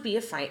those would be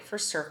a fight for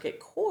circuit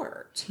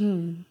court,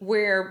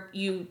 where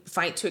you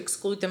fight to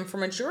exclude them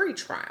from a jury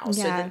trial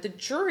so that the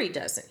jury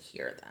doesn't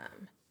hear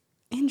them.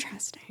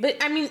 Interesting. But,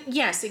 I mean,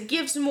 yes, it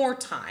gives more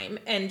time.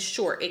 And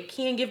sure, it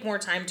can give more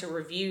time to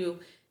review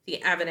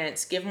the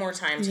evidence, give more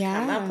time to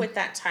come up with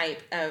that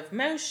type of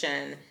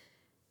motion.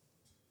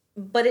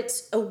 But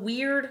it's a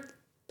weird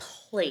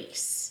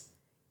place.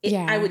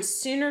 I would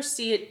sooner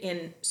see it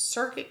in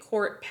circuit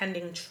court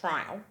pending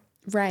trial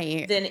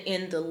than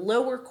in the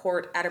lower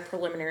court at a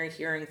preliminary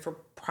hearing for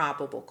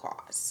probable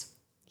cause.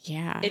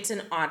 Yeah. It's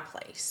an odd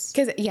place.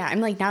 Because,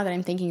 I'm like, now that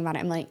I'm thinking about it,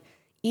 I'm like,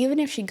 even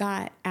if she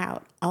got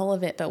out all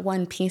of it but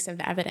one piece of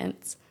the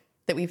evidence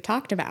that we've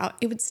talked about,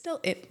 it would still,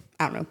 I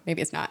don't know,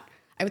 maybe it's not.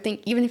 I would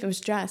think even if it was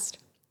just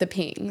the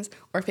pings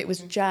or if it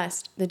was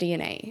just the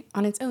DNA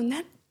on its own,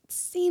 that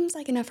seems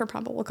like enough for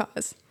probable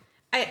cause.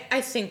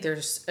 I think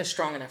there's a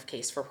strong enough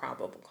case for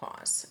probable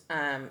cause.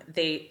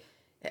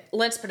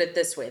 Let's put it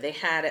this way. They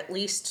had at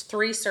least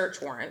 3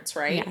 search warrants,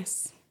 right?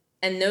 Yes.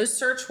 And those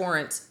search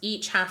warrants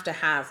each have to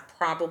have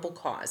probable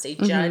cause. A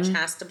judge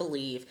has to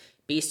believe,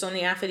 based on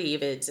the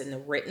affidavits and the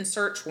written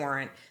search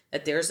warrant,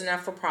 that there's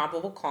enough for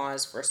probable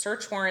cause for a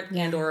search warrant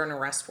and or an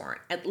arrest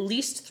warrant. At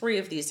least 3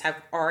 of these have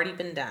already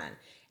been done.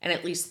 And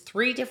at least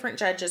 3 different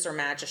judges or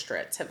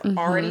magistrates have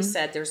already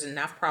said there's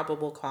enough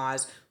probable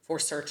cause for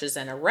searches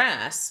and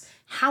arrests.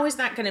 How is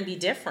that going to be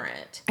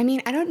different? I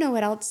mean, I don't know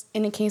what else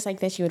in a case like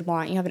this you would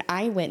want. You have an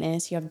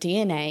eyewitness, you have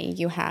DNA,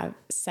 you have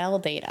cell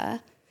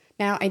data.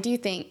 Now, I do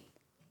think,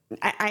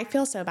 I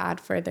feel so bad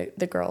for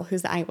the girl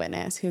who's the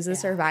eyewitness, who's the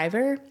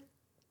survivor.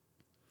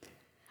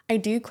 I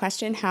do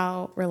question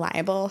how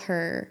reliable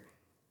her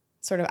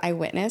sort of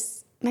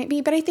eyewitness might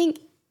be, but I think,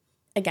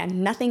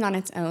 again, nothing on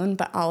its own,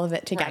 but all of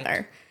it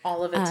together. Right.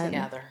 All of it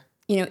together.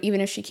 You know, even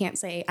if she can't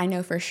say, I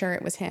know for sure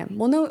it was him.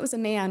 Well, no, it was a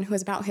man who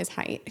was about his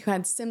height, who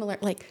had similar,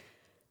 like,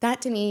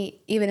 that to me,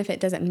 even if it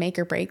doesn't make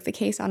or break the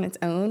case on its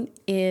own,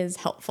 is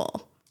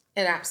helpful.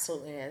 It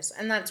absolutely is.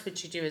 And that's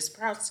what you do as a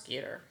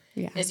prosecutor.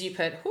 Yeah. Is you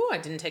put, I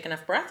didn't take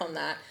enough breath on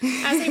that.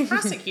 As a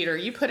prosecutor,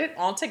 you put it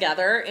all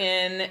together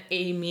in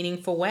a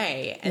meaningful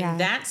way. And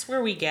that's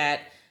where we get,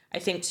 I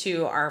think,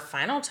 to our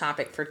final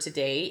topic for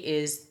today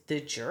is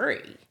the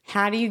jury.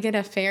 How do you get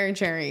a fair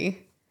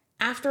jury?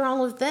 After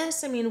all of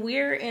this, I mean,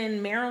 we're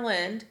in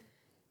Maryland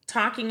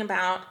talking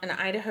about an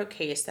Idaho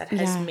case that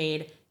has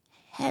made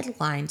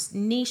headlines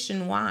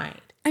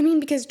nationwide. I mean,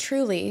 because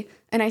truly,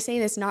 and I say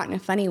this not in a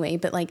funny way,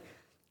 but like,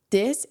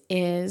 this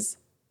is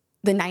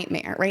the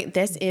nightmare, right?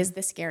 This is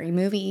the scary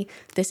movie.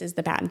 This is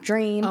the bad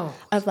dream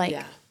of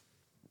like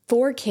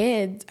 4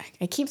 kids.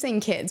 I keep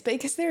saying kids, but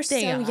because they're so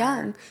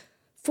young.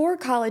 4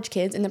 college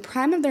kids in the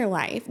prime of their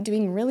life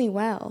doing really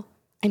well.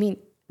 I mean,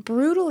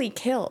 brutally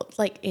killed.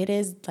 Like, it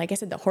is, like I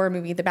said, the horror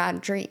movie, The Bad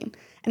Dream.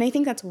 And I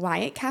think that's why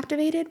it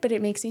captivated, but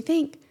it makes me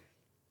think,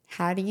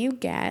 how do you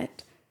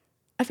get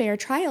a fair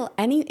trial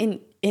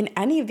in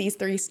any of these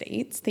 3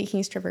 states that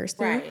he's traversed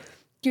through? Right.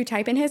 You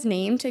type in his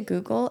name to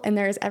Google, and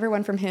there's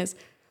everyone from his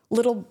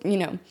little,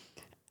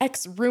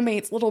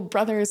 ex-roommate's little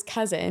brother's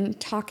cousin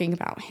talking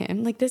about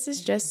him. Like, this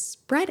is just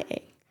spreading.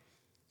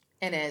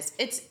 It is.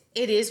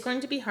 It is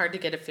going to be hard to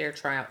get a fair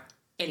trial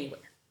anywhere.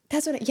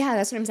 That's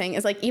what I'm saying.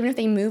 Is like, even if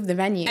they move the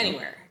venue.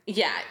 Anywhere.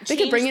 Yeah. They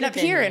could bring it up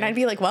here, and I'd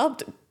be like, well,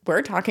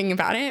 we're talking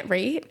about it,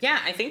 right? Yeah,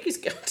 I think he's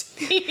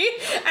guilty.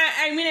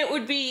 I mean, it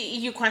would be,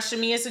 you question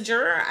me as a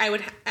juror, I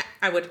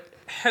would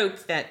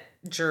hope that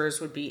jurors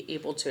would be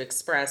able to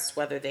express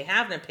whether they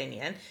have an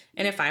opinion.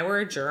 And if I were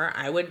a juror,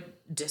 I would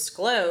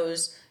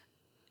disclose,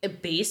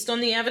 based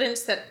on the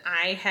evidence that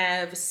I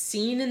have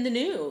seen in the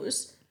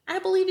news, I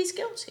believe he's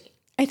guilty.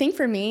 I think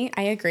for me,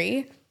 I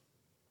agree.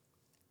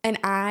 And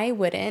I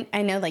wouldn't.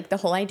 I know, like, the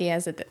whole idea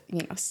is that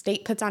the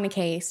state puts on a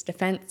case,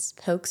 defense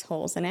pokes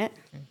holes in it.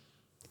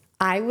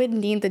 I would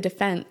need the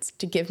defense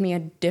to give me a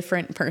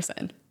different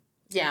person.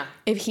 Yeah.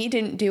 If he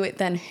didn't do it,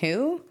 then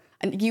who?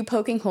 And you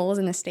poking holes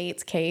in the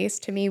state's case,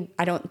 to me,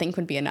 I don't think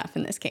would be enough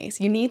in this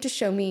case. You need to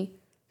show me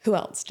who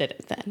else did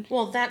it then.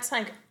 Well, that's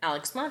like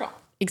Alex Murdaugh.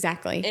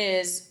 Exactly.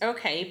 Is,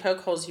 okay, you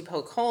poke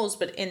holes,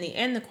 but in the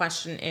end, the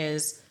question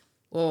is,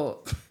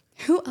 well,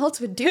 who else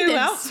would do this? Who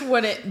else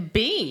would it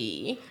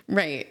be?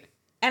 Right.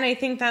 And I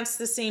think that's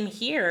the same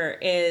here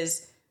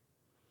is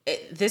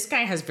this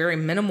guy has very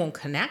minimal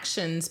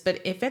connections,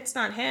 but if it's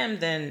not him,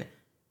 then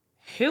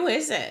who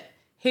is it?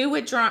 Who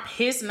would drop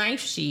his knife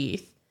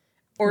sheath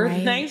or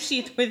knife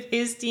sheath with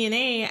his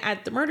DNA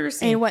at the murder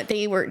scene? And what,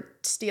 they were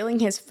stealing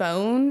his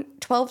phone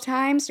 12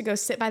 times to go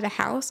sit by the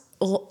house?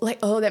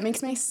 That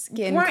makes my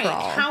skin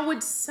crawl. How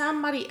would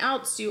somebody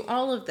else do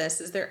all of this?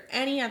 Is there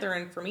any other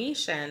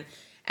information?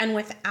 And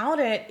without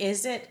it,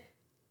 is it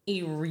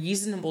a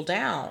reasonable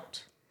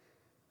doubt?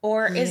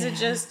 Or is it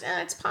just,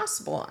 it's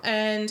possible?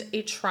 And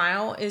a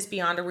trial is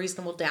beyond a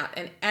reasonable doubt.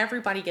 And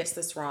everybody gets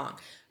this wrong.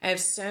 I have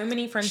so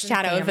many friends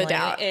shadow and family of a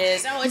doubt.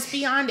 It's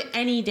beyond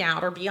any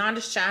doubt or beyond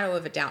a shadow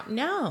of a doubt.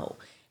 No,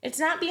 it's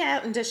not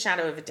beyond a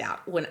shadow of a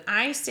doubt. When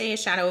I say a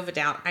shadow of a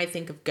doubt, I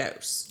think of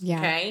ghosts. Yeah.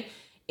 Okay?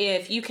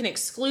 If you can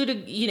exclude,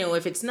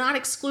 if it's not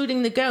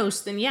excluding the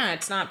ghost, then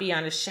it's not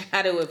beyond a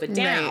shadow of a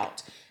doubt.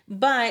 Right.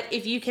 But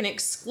if you can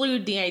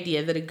exclude the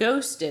idea that a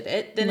ghost did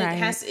it, then it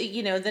has,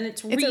 then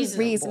it's reasonable. It's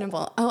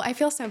reasonable. Oh, I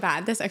feel so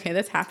bad. This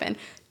happened.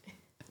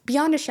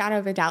 Beyond a shadow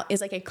of a doubt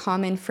is like a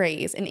common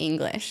phrase in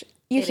English.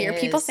 You hear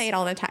people say it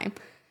all the time.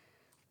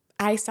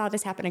 I saw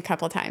this happen a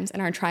couple times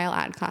in our trial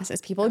ad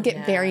classes. People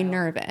get very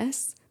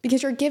nervous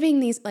because you're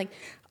giving these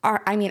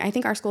I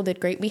think our school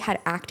did great. We had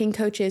acting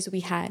coaches.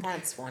 We had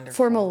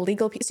formal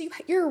legal people. So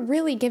you're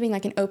really giving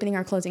like an opening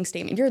or closing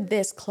statement. You're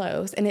this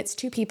close. And it's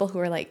 2 people who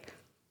are like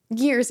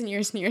years and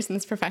years and years in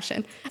this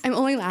profession. I'm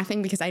only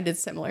laughing because I did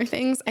similar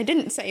things. I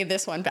didn't say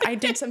this one, but I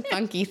did some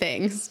funky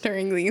things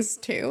during these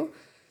 2.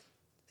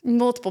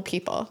 Multiple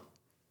people.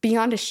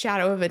 Beyond a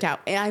shadow of a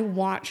doubt. And I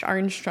watched our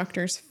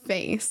instructor's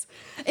face.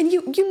 And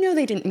you know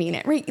they didn't mean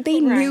it, right? They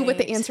knew what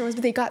the answer was,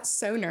 but they got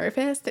so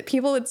nervous that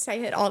people would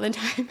say it all the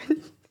time.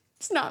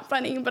 It's not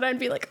funny, but I'd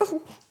be like,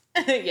 oh.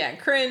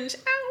 Cringe.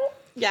 Ow.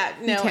 Yeah,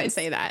 no. You can't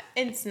say that.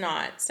 It's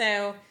not.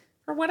 So,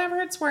 for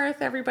whatever it's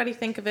worth, everybody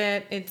think of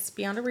it. It's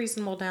beyond a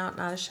reasonable doubt,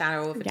 not a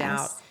shadow of a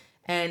doubt.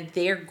 and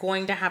they're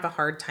going to have a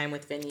hard time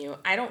with venue.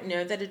 I don't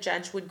know that a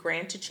judge would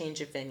grant a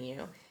change of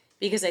venue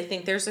because I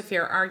think there's a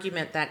fair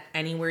argument that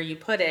anywhere you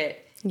put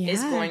it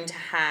is going to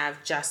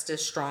have just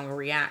as strong a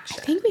reaction.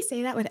 I think we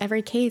say that with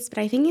every case, but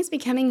I think it's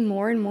becoming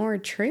more and more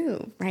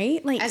true,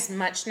 right? Like as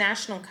much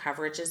national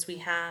coverage as we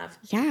have.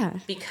 Yeah.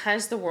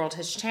 Because the world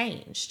has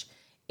changed.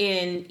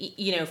 In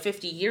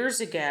 50 years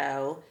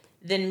ago,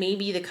 then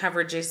maybe the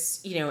coverage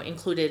is,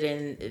 included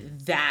in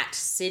that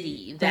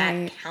city,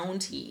 that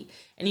county,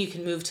 and you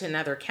can move to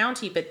another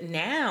county. But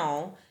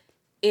now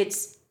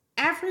it's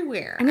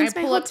everywhere. I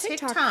pull up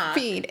TikTok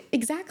feed.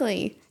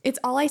 Exactly. It's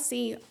all I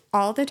see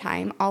all the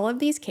time, all of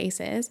these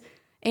cases.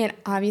 And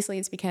obviously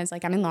it's because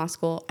I'm in law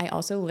school. I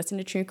also listen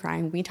to true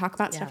crime. We talk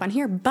about stuff on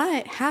here,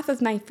 but half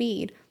of my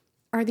feed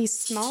are these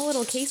small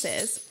little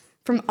cases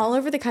from all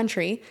over the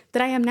country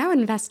that I am now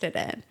invested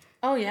in.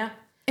 Oh, yeah.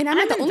 And I'm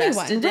not the only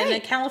one. In a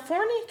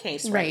California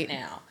case right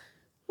now.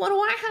 What do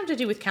I have to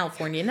do with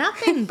California?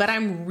 Nothing, but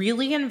I'm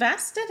really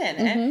invested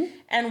in it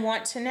and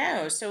want to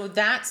know. So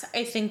that's,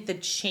 I think, the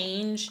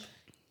change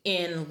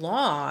in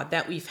law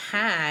that we've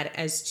had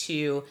as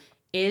to,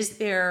 is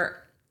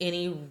there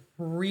any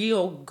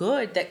real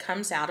good that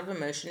comes out of a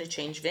motion to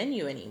change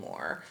venue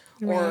anymore?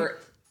 Right. Or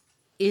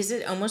is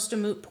it almost a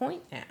moot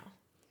point now?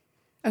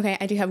 Okay,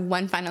 I do have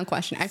one final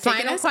question. I've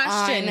taken us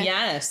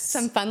on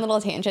some fun little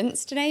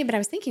tangents today, but I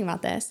was thinking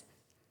about this.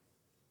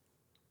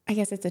 I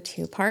guess it's a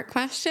two-part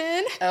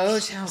question. Oh,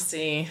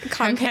 Chelsea.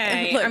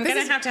 Okay. Look, I'm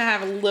going to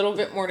have a little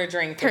bit more to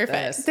drink with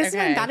this. This is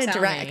why I'm about to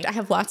direct. I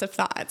have lots of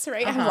thoughts,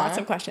 right? I have lots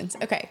of questions.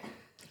 Okay.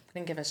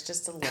 Then give us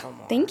just a little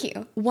more. Thank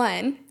you.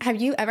 One,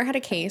 have you ever had a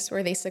case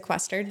where they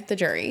sequestered the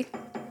jury?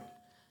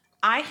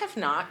 I have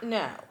not,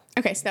 no.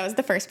 Okay, so that was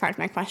the first part of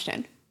my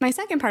question. My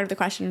second part of the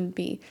question would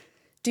be,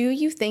 do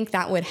you think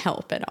that would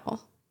help at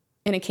all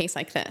in a case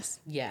like this?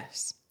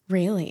 Yes.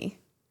 Really?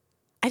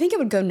 I think it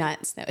would go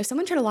nuts, though. If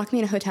someone tried to lock me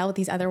in a hotel with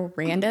these other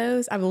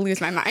randos, I will lose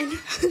my mind.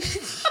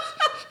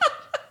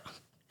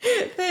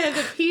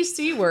 The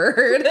PC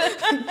word.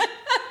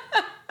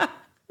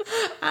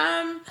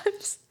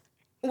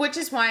 Which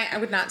is why I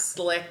would not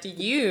select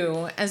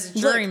you as a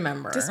jury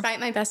member. Despite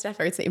my best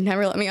efforts, they've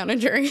never let me on a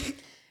jury.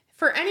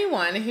 For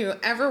anyone who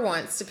ever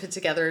wants to put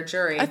together a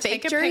jury,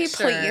 take a jury,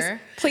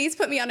 picture. Please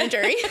put me on a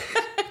jury.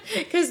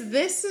 Because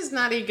this is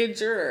not a good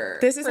juror.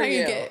 This is how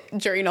you get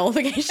jury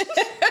nullification.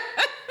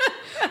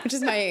 Which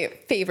is my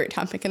favorite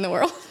topic in the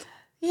world.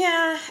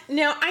 Yeah.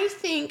 No, I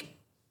think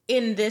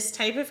in this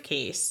type of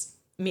case,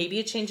 maybe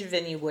a change of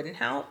venue wouldn't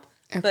help,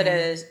 but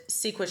a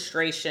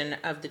sequestration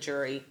of the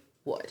jury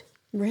would.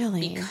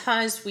 Really?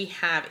 Because we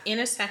have in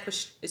a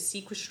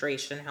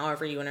sequestration,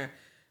 however you want to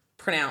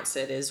pronounce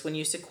it, is when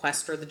you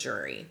sequester the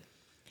jury,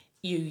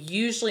 you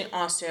usually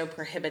also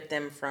prohibit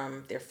them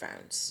from their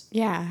phones.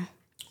 Yeah.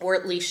 Or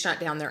at least shut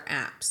down their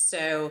apps.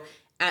 So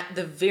at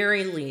the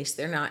very least,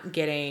 they're not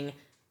getting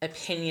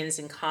opinions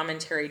and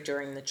commentary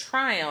during the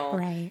trial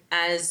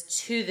as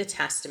to the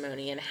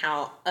testimony and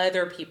how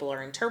other people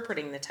are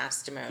interpreting the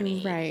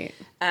testimony. Right.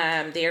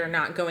 They are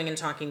not going and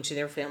talking to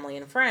their family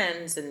and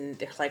friends and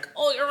they're like,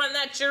 oh, you're on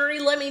that jury,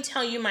 let me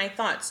tell you my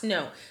thoughts.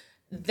 No,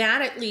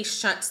 that at least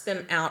shuts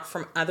them out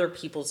from other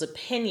people's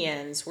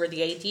opinions, where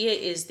the idea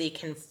is they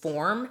can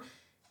form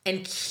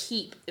and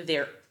keep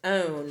their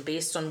own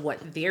based on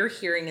what they're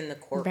hearing in the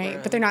courtroom.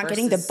 Right, but they're not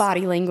getting the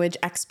body language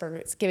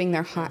experts giving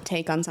their hot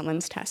take on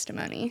someone's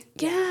testimony.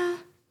 Yeah.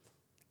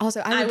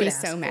 Also, I would be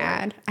so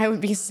mad. I would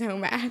be so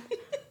mad.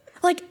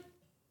 Like,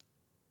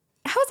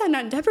 how is that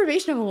not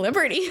deprivation of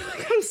liberty?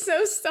 I'm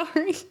so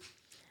sorry.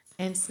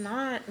 It's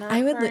not for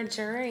a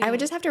jury. I would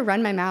just have to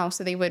run my mouth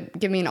so they would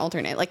give me an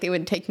alternate. Like, they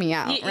would take me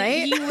out,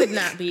 right? You would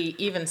not be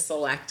even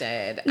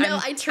selected. No,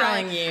 I'm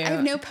telling you. I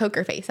have no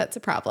poker face. That's a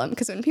problem.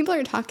 Because when people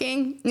are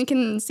talking, you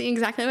can see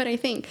exactly what I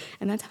think.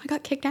 And that's how I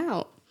got kicked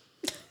out.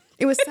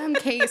 It was some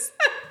case.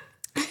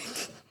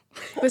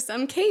 It was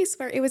some case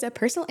where it was a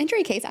personal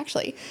injury case,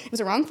 actually. It was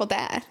a wrongful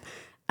death.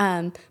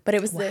 But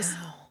it was this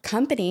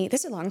company.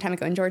 This is a long time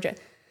ago in Georgia.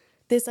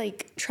 This,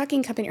 like,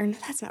 trucking company. Or no,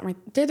 that's not right.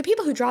 They're the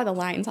people who draw the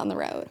lines on the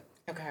road.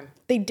 Okay.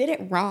 They did it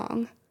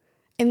wrong.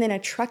 And then a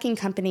trucking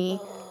company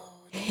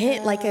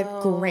hit like a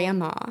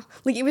grandma.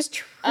 Like, it was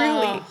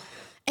truly.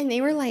 And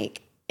they were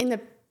like,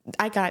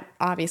 I got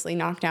obviously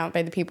knocked out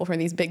by the people from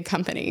these big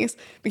companies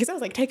because I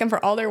was like, take them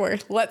for all they're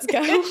worth. Let's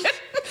go.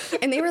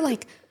 And they were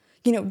like,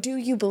 do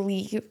you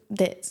believe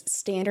that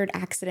standard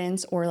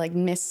accidents or like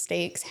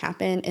mistakes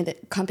happen and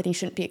that companies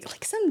shouldn't be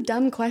like some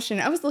dumb question?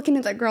 I was looking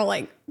at that girl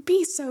like,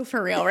 be so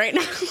for real right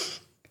now.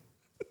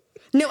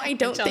 No, I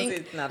don't think.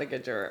 Chelsea's not a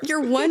good juror.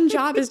 Your one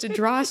job is to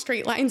draw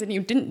straight lines and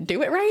you didn't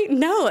do it right?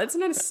 No, it's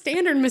not a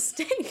standard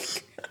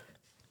mistake.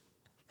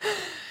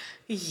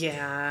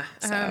 Yeah.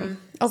 So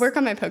I'll work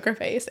on my poker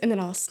face and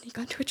then I'll sneak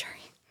onto a jury.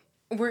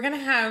 We're going to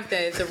have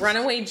the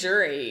runaway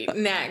jury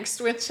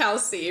next with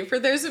Chelsea. For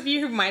those of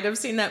you who might have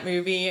seen that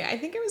movie, I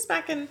think it was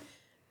back in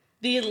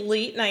the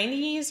late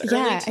 90s,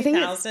 early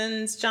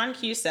 2000s. John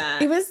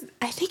Cusack.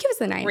 I think it was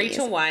the 90s.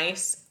 Rachel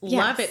Weisz. Yes.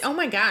 Love it. Oh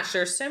my gosh,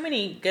 there's so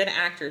many good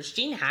actors.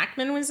 Gene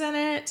Hackman was in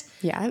it.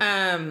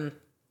 Yeah.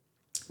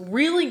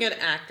 really good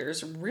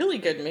actors, really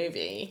good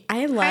movie.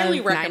 I love Highly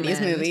 90s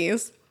recommend.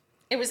 movies.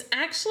 It was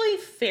actually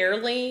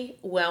fairly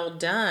well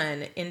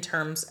done in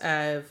terms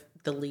of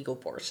the legal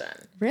portion.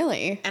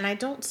 Really? And I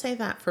don't say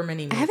that for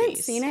many movies. I haven't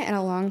seen it in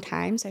a long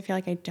time, so I feel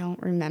like I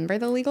don't remember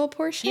the legal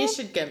portion. You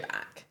should go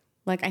back.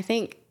 Like, I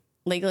think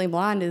Legally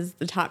Blonde is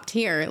the top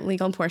tier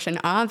legal portion,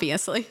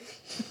 obviously.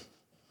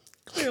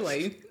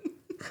 Clearly.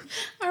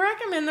 I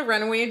recommend The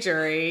Runaway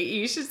Jury.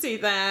 You should see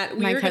that.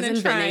 My cousin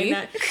Vinny.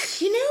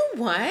 You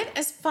know what?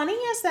 As funny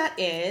as that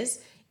is,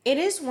 it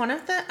is one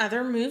of the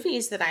other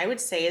movies that I would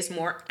say is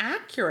more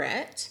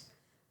accurate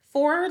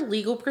for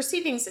legal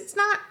proceedings. It's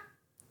not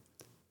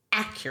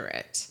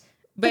accurate,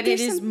 but it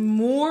is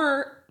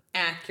more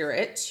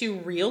accurate to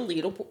real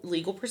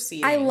legal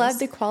proceedings. I love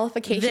the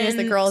qualification as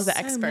the girl is the so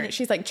expert. many-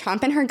 She's like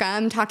chomping her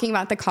gum, talking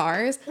about the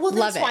cars. Well,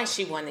 love that's it. why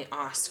she won the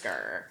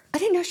Oscar. I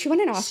didn't know she won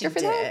an Oscar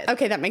for that. did.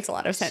 Okay, that makes a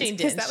lot of sense. She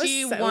 'cause did. That was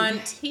She so won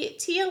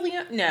Tia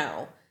Leon.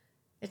 No,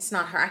 it's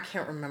not her. I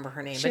can't remember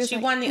her name, but was she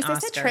like, won the is Oscar.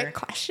 this a trick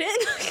question?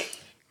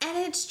 And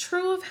it's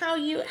true of how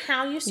you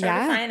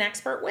certify an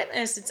expert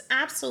witness. It's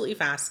absolutely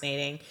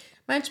fascinating.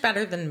 Much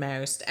better than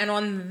most. And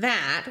on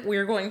that,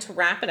 we're going to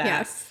wrap it up.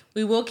 Yes.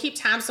 We will keep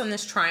tabs on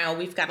this trial.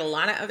 We've got a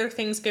lot of other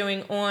things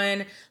going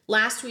on.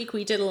 Last week,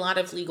 we did a lot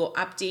of legal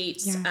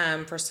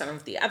updates for some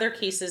of the other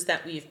cases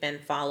that we've been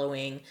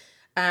following.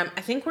 I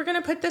think we're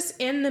going to put this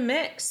in the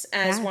mix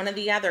as one of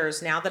the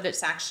others now that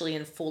it's actually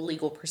in full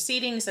legal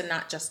proceedings and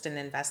not just an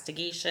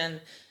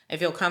investigation. I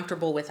feel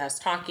comfortable with us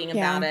talking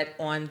about it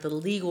on the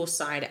legal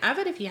side of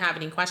it. If you have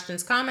any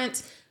questions,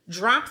 comments,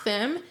 drop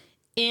them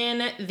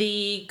in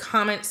the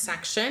comment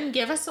section.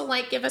 Give us a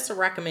like, give us a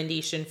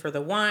recommendation for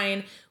the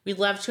wine. We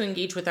love to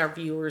engage with our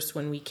viewers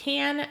when we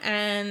can.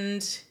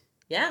 And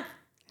yeah,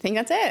 I think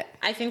that's it.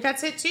 I think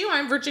that's it too.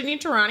 I'm Virginia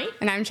Tarani.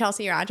 And I'm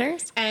Chelsea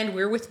Rogers. And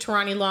we're with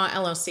Tarani Law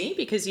LLC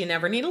because you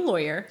never need a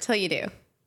lawyer Till you do.